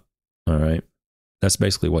come up. All right. That's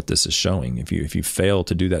basically what this is showing. If you fail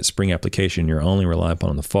to do that spring application, you're only relying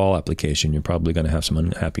upon the fall application, you're probably going to have some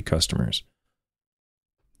unhappy customers.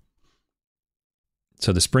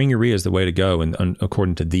 So the spring urea is the way to go, and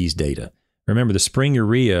according to these data. Remember, the spring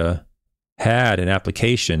urea had an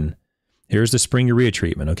application. Here's the spring urea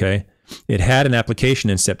treatment, okay? It had an application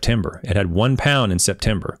in September. It had 1 pound in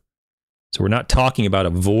September. So we're not talking about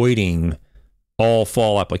avoiding all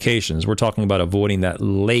fall applications. We're talking about avoiding that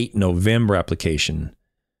late November application.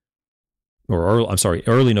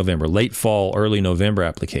 Early November, late fall, early November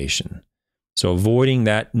application. So avoiding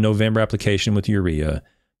that November application with urea,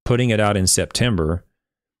 putting it out in September,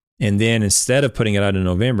 and then instead of putting it out in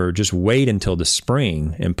November, just wait until the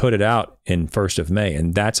spring and put it out in 1st of May.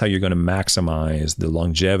 And that's how you're going to maximize the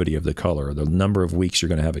longevity of the color, the number of weeks you're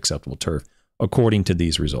going to have acceptable turf, according to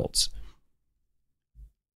these results.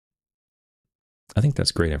 I think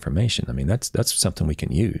that's great information. I mean, that's something we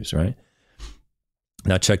can use, right?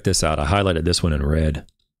 Now check this out. I highlighted this one in red.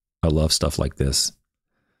 I love stuff like this.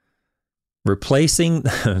 Replacing,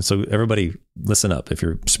 so everybody listen up. If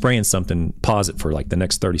you're spraying something, pause it for like the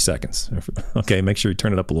next 30 seconds. Okay, make sure you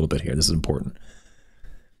turn it up a little bit here. This is important.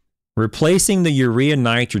 Replacing the urea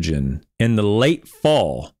nitrogen in the late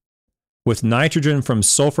fall with nitrogen from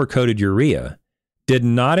sulfur-coated urea did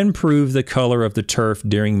not improve the color of the turf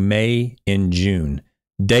during May and June.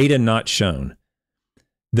 Data not shown.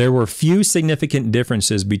 There were few significant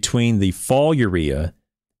differences between the fall urea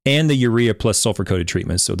and the urea plus sulfur-coated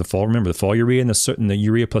treatments. So the fall urea and the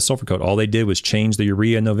urea plus sulfur coat, all they did was change the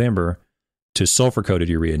urea in November to sulfur-coated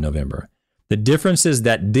urea in November. The differences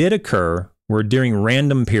that did occur were during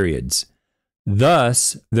random periods.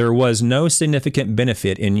 Thus, there was no significant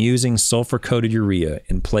benefit in using sulfur-coated urea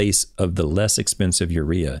in place of the less expensive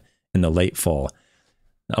urea in the late fall.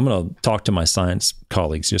 I'm going to talk to my science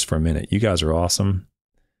colleagues just for a minute. You guys are awesome.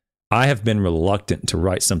 I have been reluctant to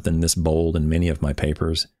write something this bold in many of my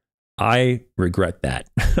papers. I regret that.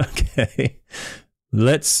 Okay.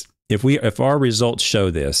 If our results show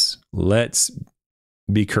this, let's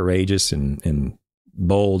be courageous and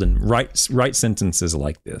bold and write sentences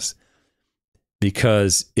like this,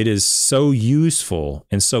 because it is so useful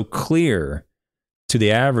and so clear to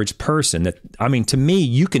the average person that, I mean, to me,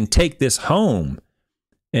 you can take this home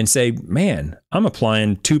and say, man, I'm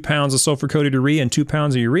applying 2 pounds of sulfur-coated urea and 2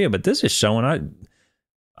 pounds of urea, but this is showing I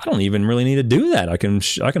don't even really need to do that. I can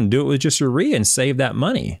do it with just urea and save that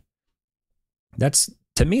money.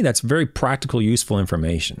 To me, that's very practical, useful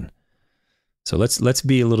information. So let's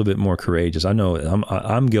be a little bit more courageous. I know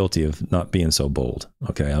I'm guilty of not being so bold.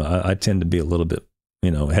 Okay, I tend to be a little bit,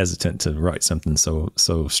 hesitant to write something so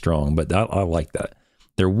strong, but I like that.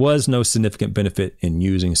 There was no significant benefit in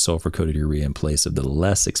using sulfur-coated urea in place of the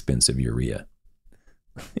less expensive urea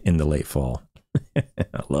in the late fall.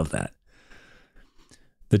 I love that.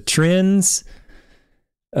 The trends,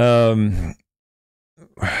 the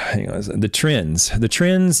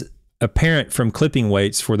trends apparent from clipping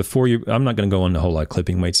weights for the 4 year. I'm not going to go on the whole lot of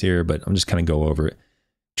clipping weights here, but I'm just kind of go over it.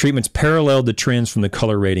 Treatments paralleled the trends from the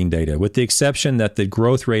color rating data, with the exception that the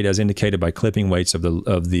growth rate as indicated by clipping weights of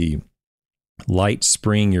the light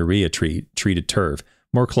spring urea treated turf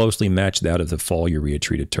more closely matched that of the fall urea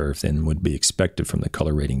treated turf than would be expected from the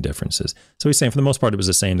color rating differences. So he's saying for the most part it was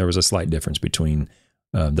the same. There was a slight difference between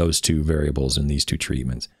those two variables in these two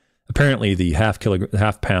treatments. Apparently the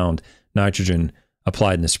half pound nitrogen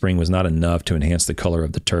applied in the spring was not enough to enhance the color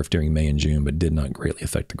of the turf during May and June, but did not greatly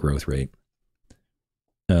affect the growth rate.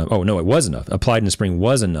 It was enough. Applied in the spring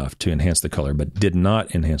was enough to enhance the color, but did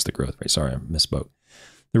not enhance the growth rate. Sorry, I misspoke.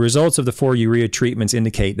 The results of the 4 urea treatments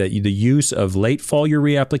indicate that the use of late fall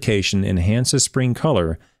urea application enhances spring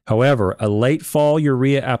color. However, a late fall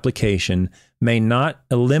urea application may not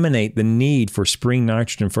eliminate the need for spring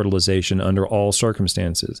nitrogen fertilization under all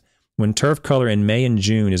circumstances. When turf color in May and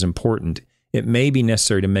June is important, it may be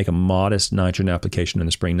necessary to make a modest nitrogen application in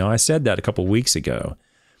the spring. Now, I said that a couple of weeks ago,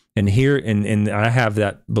 and I have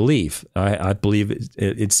that belief. I believe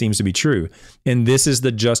it seems to be true. And this is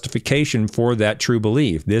the justification for that true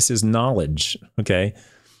belief. This is knowledge, okay?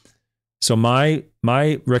 So my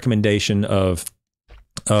recommendation of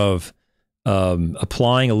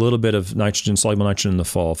applying a little bit of soluble nitrogen in the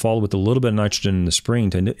fall, followed with a little bit of nitrogen in the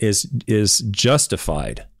spring, is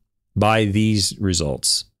justified by these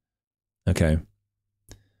results, okay?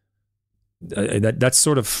 That's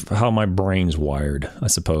sort of how my brain's wired, I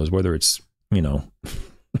suppose. Whether it's,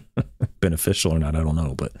 beneficial or not, I don't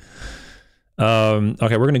know. But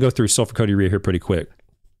okay, we're going to go through sulfur-coated urea here pretty quick.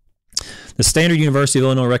 The standard University of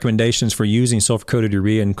Illinois recommendations for using sulfur-coated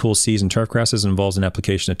urea in cool season turf grasses involves an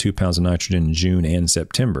application of 2 pounds of nitrogen in June and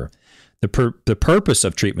September. The purpose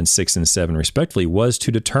of treatments 6 and 7, respectively, was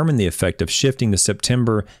to determine the effect of shifting the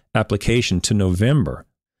September application to November,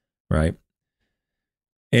 right?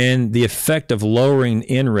 and the effect of lowering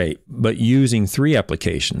N rate, but using 3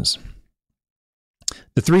 applications.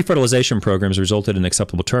 The 3 fertilization programs resulted in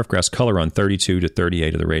acceptable turfgrass color on 32 to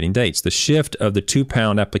 38 of the rating dates. The shift of the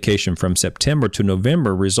 2-pound application from September to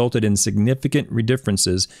November resulted in significant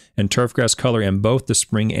differences in turfgrass color in both the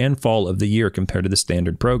spring and fall of the year compared to the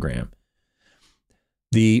standard program.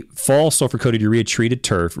 The fall sulfur-coated urea treated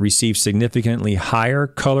turf received significantly higher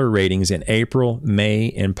color ratings in April,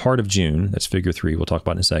 May, and part of June. That's figure 3, we'll talk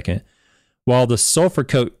about in a second. While the sulfur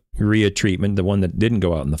coat urea treatment, the one that didn't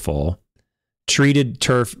go out in the fall, treated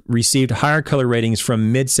turf received higher color ratings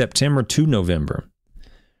from mid-September to November.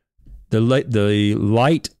 The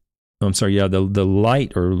light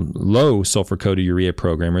or low sulfur-coated urea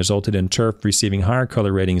program resulted in turf receiving higher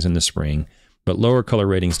color ratings in the spring, but lower color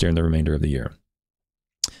ratings during the remainder of the year,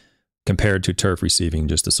 compared to turf receiving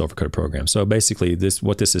just the sulfur-coated program. So basically,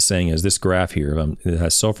 what this is saying is this graph here, it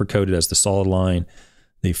has sulfur-coated as the solid line,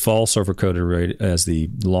 the fall sulfur-coated rate as the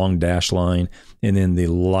long dash line, and then the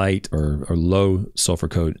light or low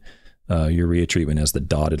sulfur-coat urea treatment as the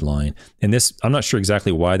dotted line. And this, I'm not sure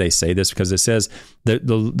exactly why they say this, because it says that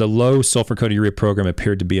the low sulfur-coated urea program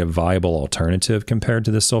appeared to be a viable alternative compared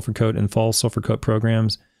to the sulfur-coat and fall sulfur-coat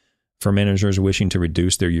programs for managers wishing to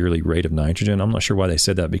reduce their yearly rate of nitrogen. I'm not sure why they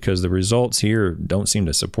said that, because the results here don't seem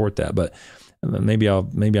to support that, but maybe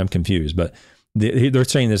I'm confused. But they're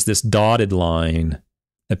saying this dotted line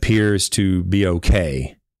appears to be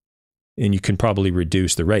okay, and you can probably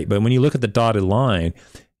reduce the rate. But when you look at the dotted line,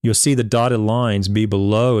 you'll see the dotted lines be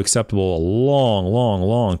below acceptable a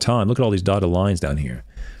long time. Look at all these dotted lines down here.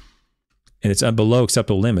 And it's below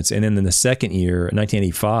acceptable limits. And then in the second year,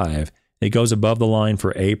 1985, it goes above the line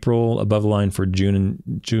for April, above the line for June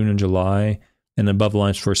and July, and above the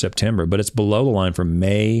lines for September. But it's below the line for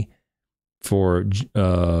May, for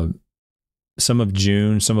some of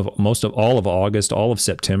June, most of all of August, all of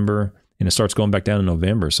September, and it starts going back down in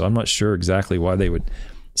November. So I'm not sure exactly why they would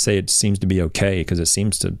say it seems to be okay, because it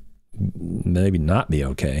seems to maybe not be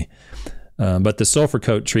okay. But the sulfur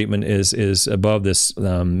coat treatment is above this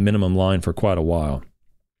minimum line for quite a while.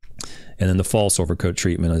 And then the fall sulfur coat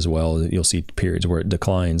treatment as well, you'll see periods where it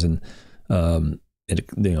declines, and the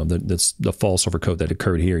fall sulfur coat that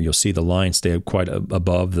occurred here, you'll see the line stay quite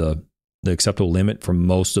above the acceptable limit for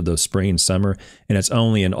most of the spring and summer, and it's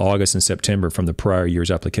only in August and September from the prior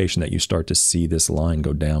year's application that you start to see this line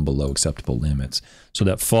go down below acceptable limits. So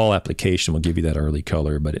that fall application will give you that early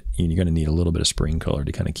color, but you're going to need a little bit of spring color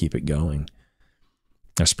to kind of keep it going.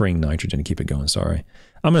 Spring nitrogen to keep it going, sorry.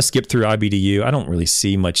 I'm going to skip through IBDU. I don't really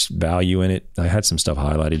see much value in it. I had some stuff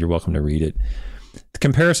highlighted. You're welcome to read it. The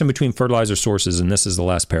comparison between fertilizer sources, and this is the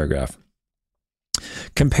last paragraph.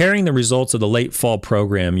 Comparing the results of the late fall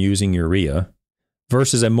program using urea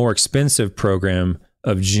versus a more expensive program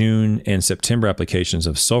of June and September applications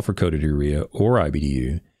of sulfur-coated urea, or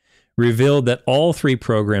IBDU, revealed that all 3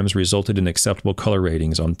 programs resulted in acceptable color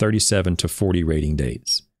ratings on 37 to 40 rating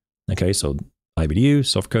dates. Okay, so IBDU,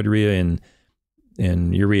 sulfur-coated urea,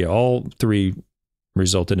 and urea, all 3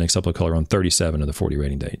 resulted in acceptable color on 37 of the 40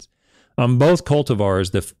 rating dates. On both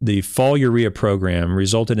cultivars, the fall urea program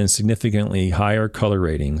resulted in significantly higher color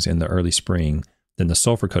ratings in the early spring than the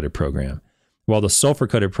sulfur-coated program, while the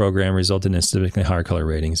sulfur-coated program resulted in significantly higher color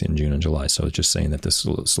ratings in June and July. So it's just saying that this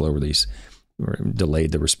slow release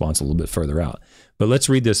delayed the response a little bit further out. But let's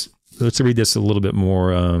read this. Let's read this a little bit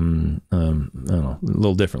more, I don't know, a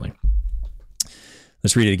little differently.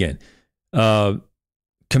 Let's read it again.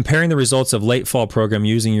 Comparing the results of late fall program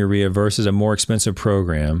using urea versus a more expensive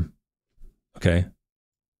program. Okay.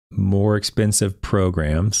 More expensive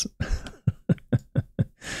programs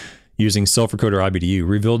using sulfur coat or IBDU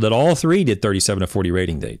revealed that all 3 did 37 to 40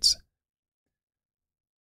 rating dates.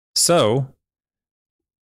 So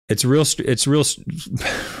it's real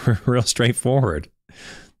straightforward.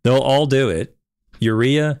 They'll all do it.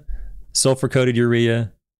 Urea, sulfur coated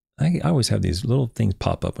urea. I always have these little things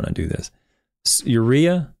pop up when I do this.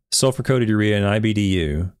 Urea, sulfur coated urea, and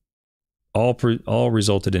IBDU all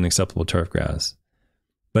resulted in acceptable turfgrass.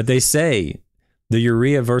 But they say the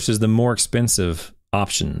urea versus the more expensive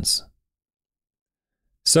options.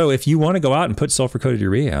 So if you want to go out and put sulfur-coated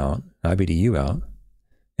urea out, IBDU out,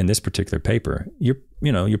 in this particular paper,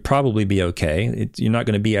 you'll probably be okay. You're not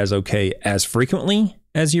going to be as okay as frequently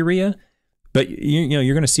as urea, but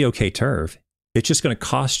you're going to see okay turf. It's just going to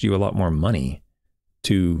cost you a lot more money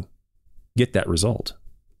to get that result.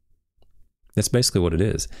 That's basically what it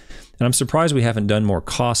is. And I'm surprised we haven't done more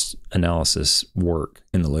cost analysis work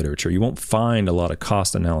in the literature. You won't find a lot of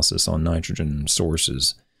cost analysis on nitrogen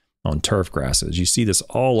sources on turf grasses. You see this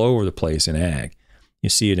all over the place in ag. You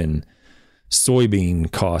see it in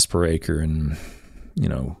soybean cost per acre and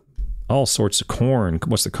all sorts of corn.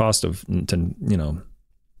 What's the cost of to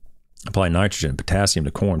apply nitrogen, potassium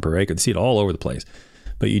to corn per acre? They see it all over the place,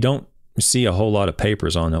 but you don't see a whole lot of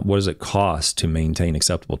papers on what does it cost to maintain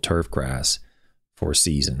acceptable turf grass for a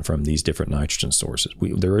season from these different nitrogen sources.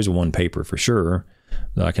 There is one paper for sure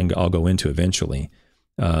that I'll go into eventually,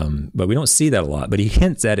 but we don't see that a lot. But he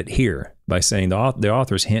hints at it here by saying the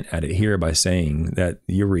authors hint at it here by saying that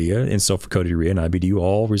urea and sulfur-coated urea and IBDU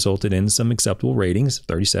all resulted in some acceptable ratings,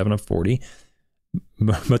 37 of 40,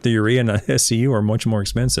 but the urea and SCU are much more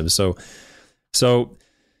expensive. So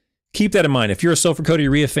keep that in mind. If you're a sulfur-coated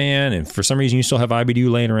urea fan and for some reason you still have IBDU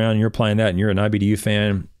laying around and you're applying that and you're an IBDU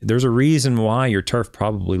fan, there's a reason why your turf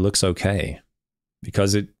probably looks okay,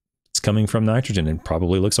 because it's coming from nitrogen and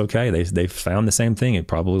probably looks okay. They've found the same thing. It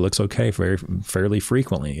probably looks okay fairly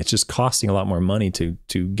frequently. It's just costing a lot more money to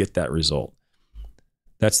get that result.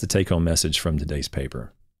 That's the take-home message from today's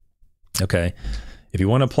paper. Okay. If you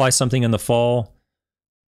want to apply something in the fall,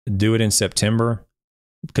 do it in September,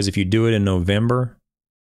 because if you do it in November,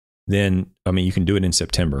 then, you can do it in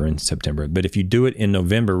September, but if you do it in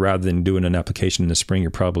November rather than doing an application in the spring,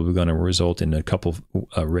 you're probably going to result in a couple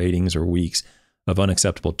ratings or weeks of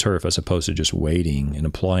unacceptable turf, as opposed to just waiting and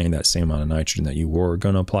applying that same amount of nitrogen that you were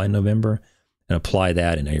going to apply in November and apply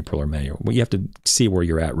that in April or May. Well, you have to see where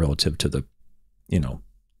you're at relative to the,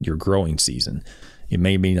 your growing season. It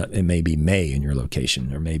may be May in your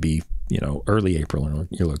location, or maybe, early April in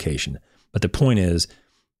your location. But the point is,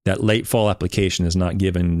 that late fall application is not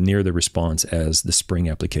given near the response as the spring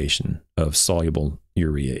application of soluble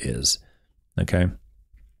urea is. Okay.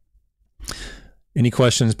 Any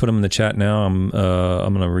questions? Put them in the chat now. I'm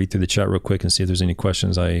going to read through the chat real quick and see if there's any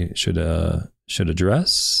questions I should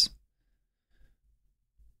address.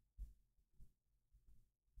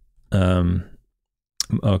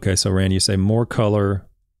 Okay. So Randy, you say more color,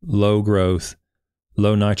 low growth,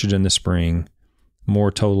 low nitrogen in the spring, more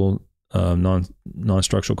total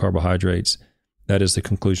non-structural carbohydrates. That is the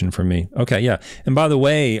conclusion for me. Okay, yeah. And by the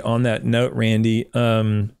way, on that note, Randy,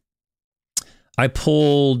 I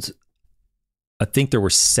pulled, I think there were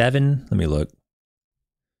 7. Let me look.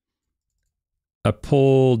 I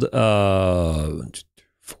pulled 4,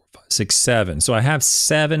 5, 6, 7. So I have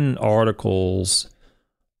 7 articles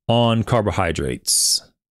on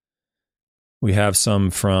carbohydrates. We have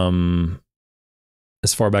some from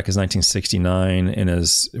as far back as 1969 and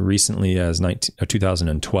as recently as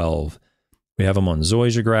 2012. We have them on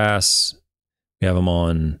zoysia grass. We have them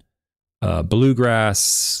on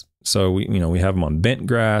bluegrass. So we have them on bent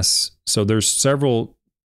grass. So there's several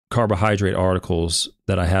carbohydrate articles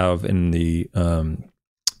that I have in the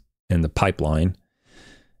pipeline.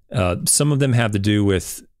 Some of them have to do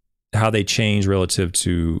with how they change relative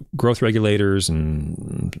to growth regulators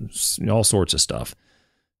and all sorts of stuff.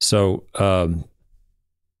 So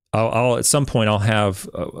I'll at some point I'll have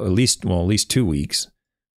at least 2 weeks.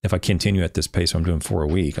 If I continue at this pace I'm doing 4 a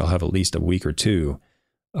week, I'll have at least a week or 2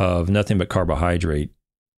 of nothing but carbohydrate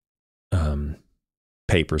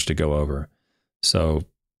papers to go over. So,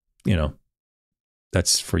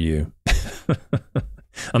 that's for you.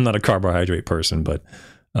 I'm not a carbohydrate person, but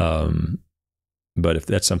if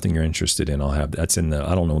that's something you're interested in, I'll have that's in the.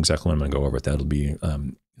 I don't know exactly when I'm going to go over it. That'll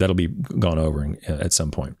be gone over at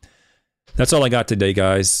some point. That's all I got today,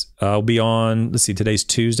 guys. I'll be on. Let's see. Today's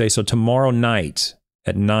Tuesday, so tomorrow night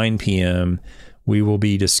at 9 p.m. we will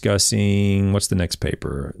be discussing. What's the next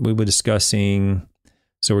paper? We'll be discussing.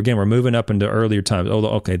 So again, we're moving up into earlier times. Oh,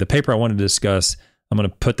 okay. The paper I wanted to discuss, I'm going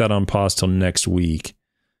to put that on pause till next week.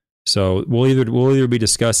 So we'll either be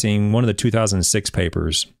discussing one of the 2006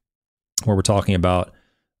 papers where we're talking about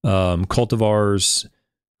cultivars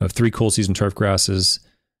of 3 cool season turf grasses,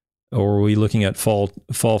 or are we looking at fall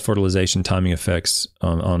fertilization timing effects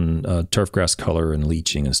on turf grass color and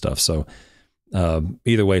leaching and stuff. So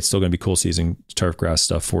either way, it's still going to be cool season turf grass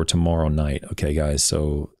stuff for tomorrow night. Okay, guys.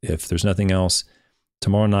 So if there's nothing else,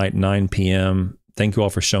 tomorrow night, 9 p.m. Thank you all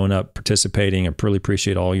for showing up, participating. I really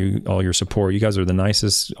appreciate all your support. You guys are the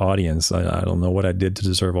nicest audience. I don't know what I did to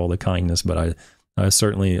deserve all the kindness, but I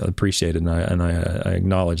certainly appreciate it, and I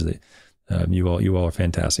acknowledge that you all are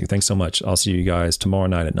fantastic. Thanks so much. I'll see you guys tomorrow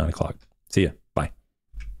night at 9 o'clock. See ya.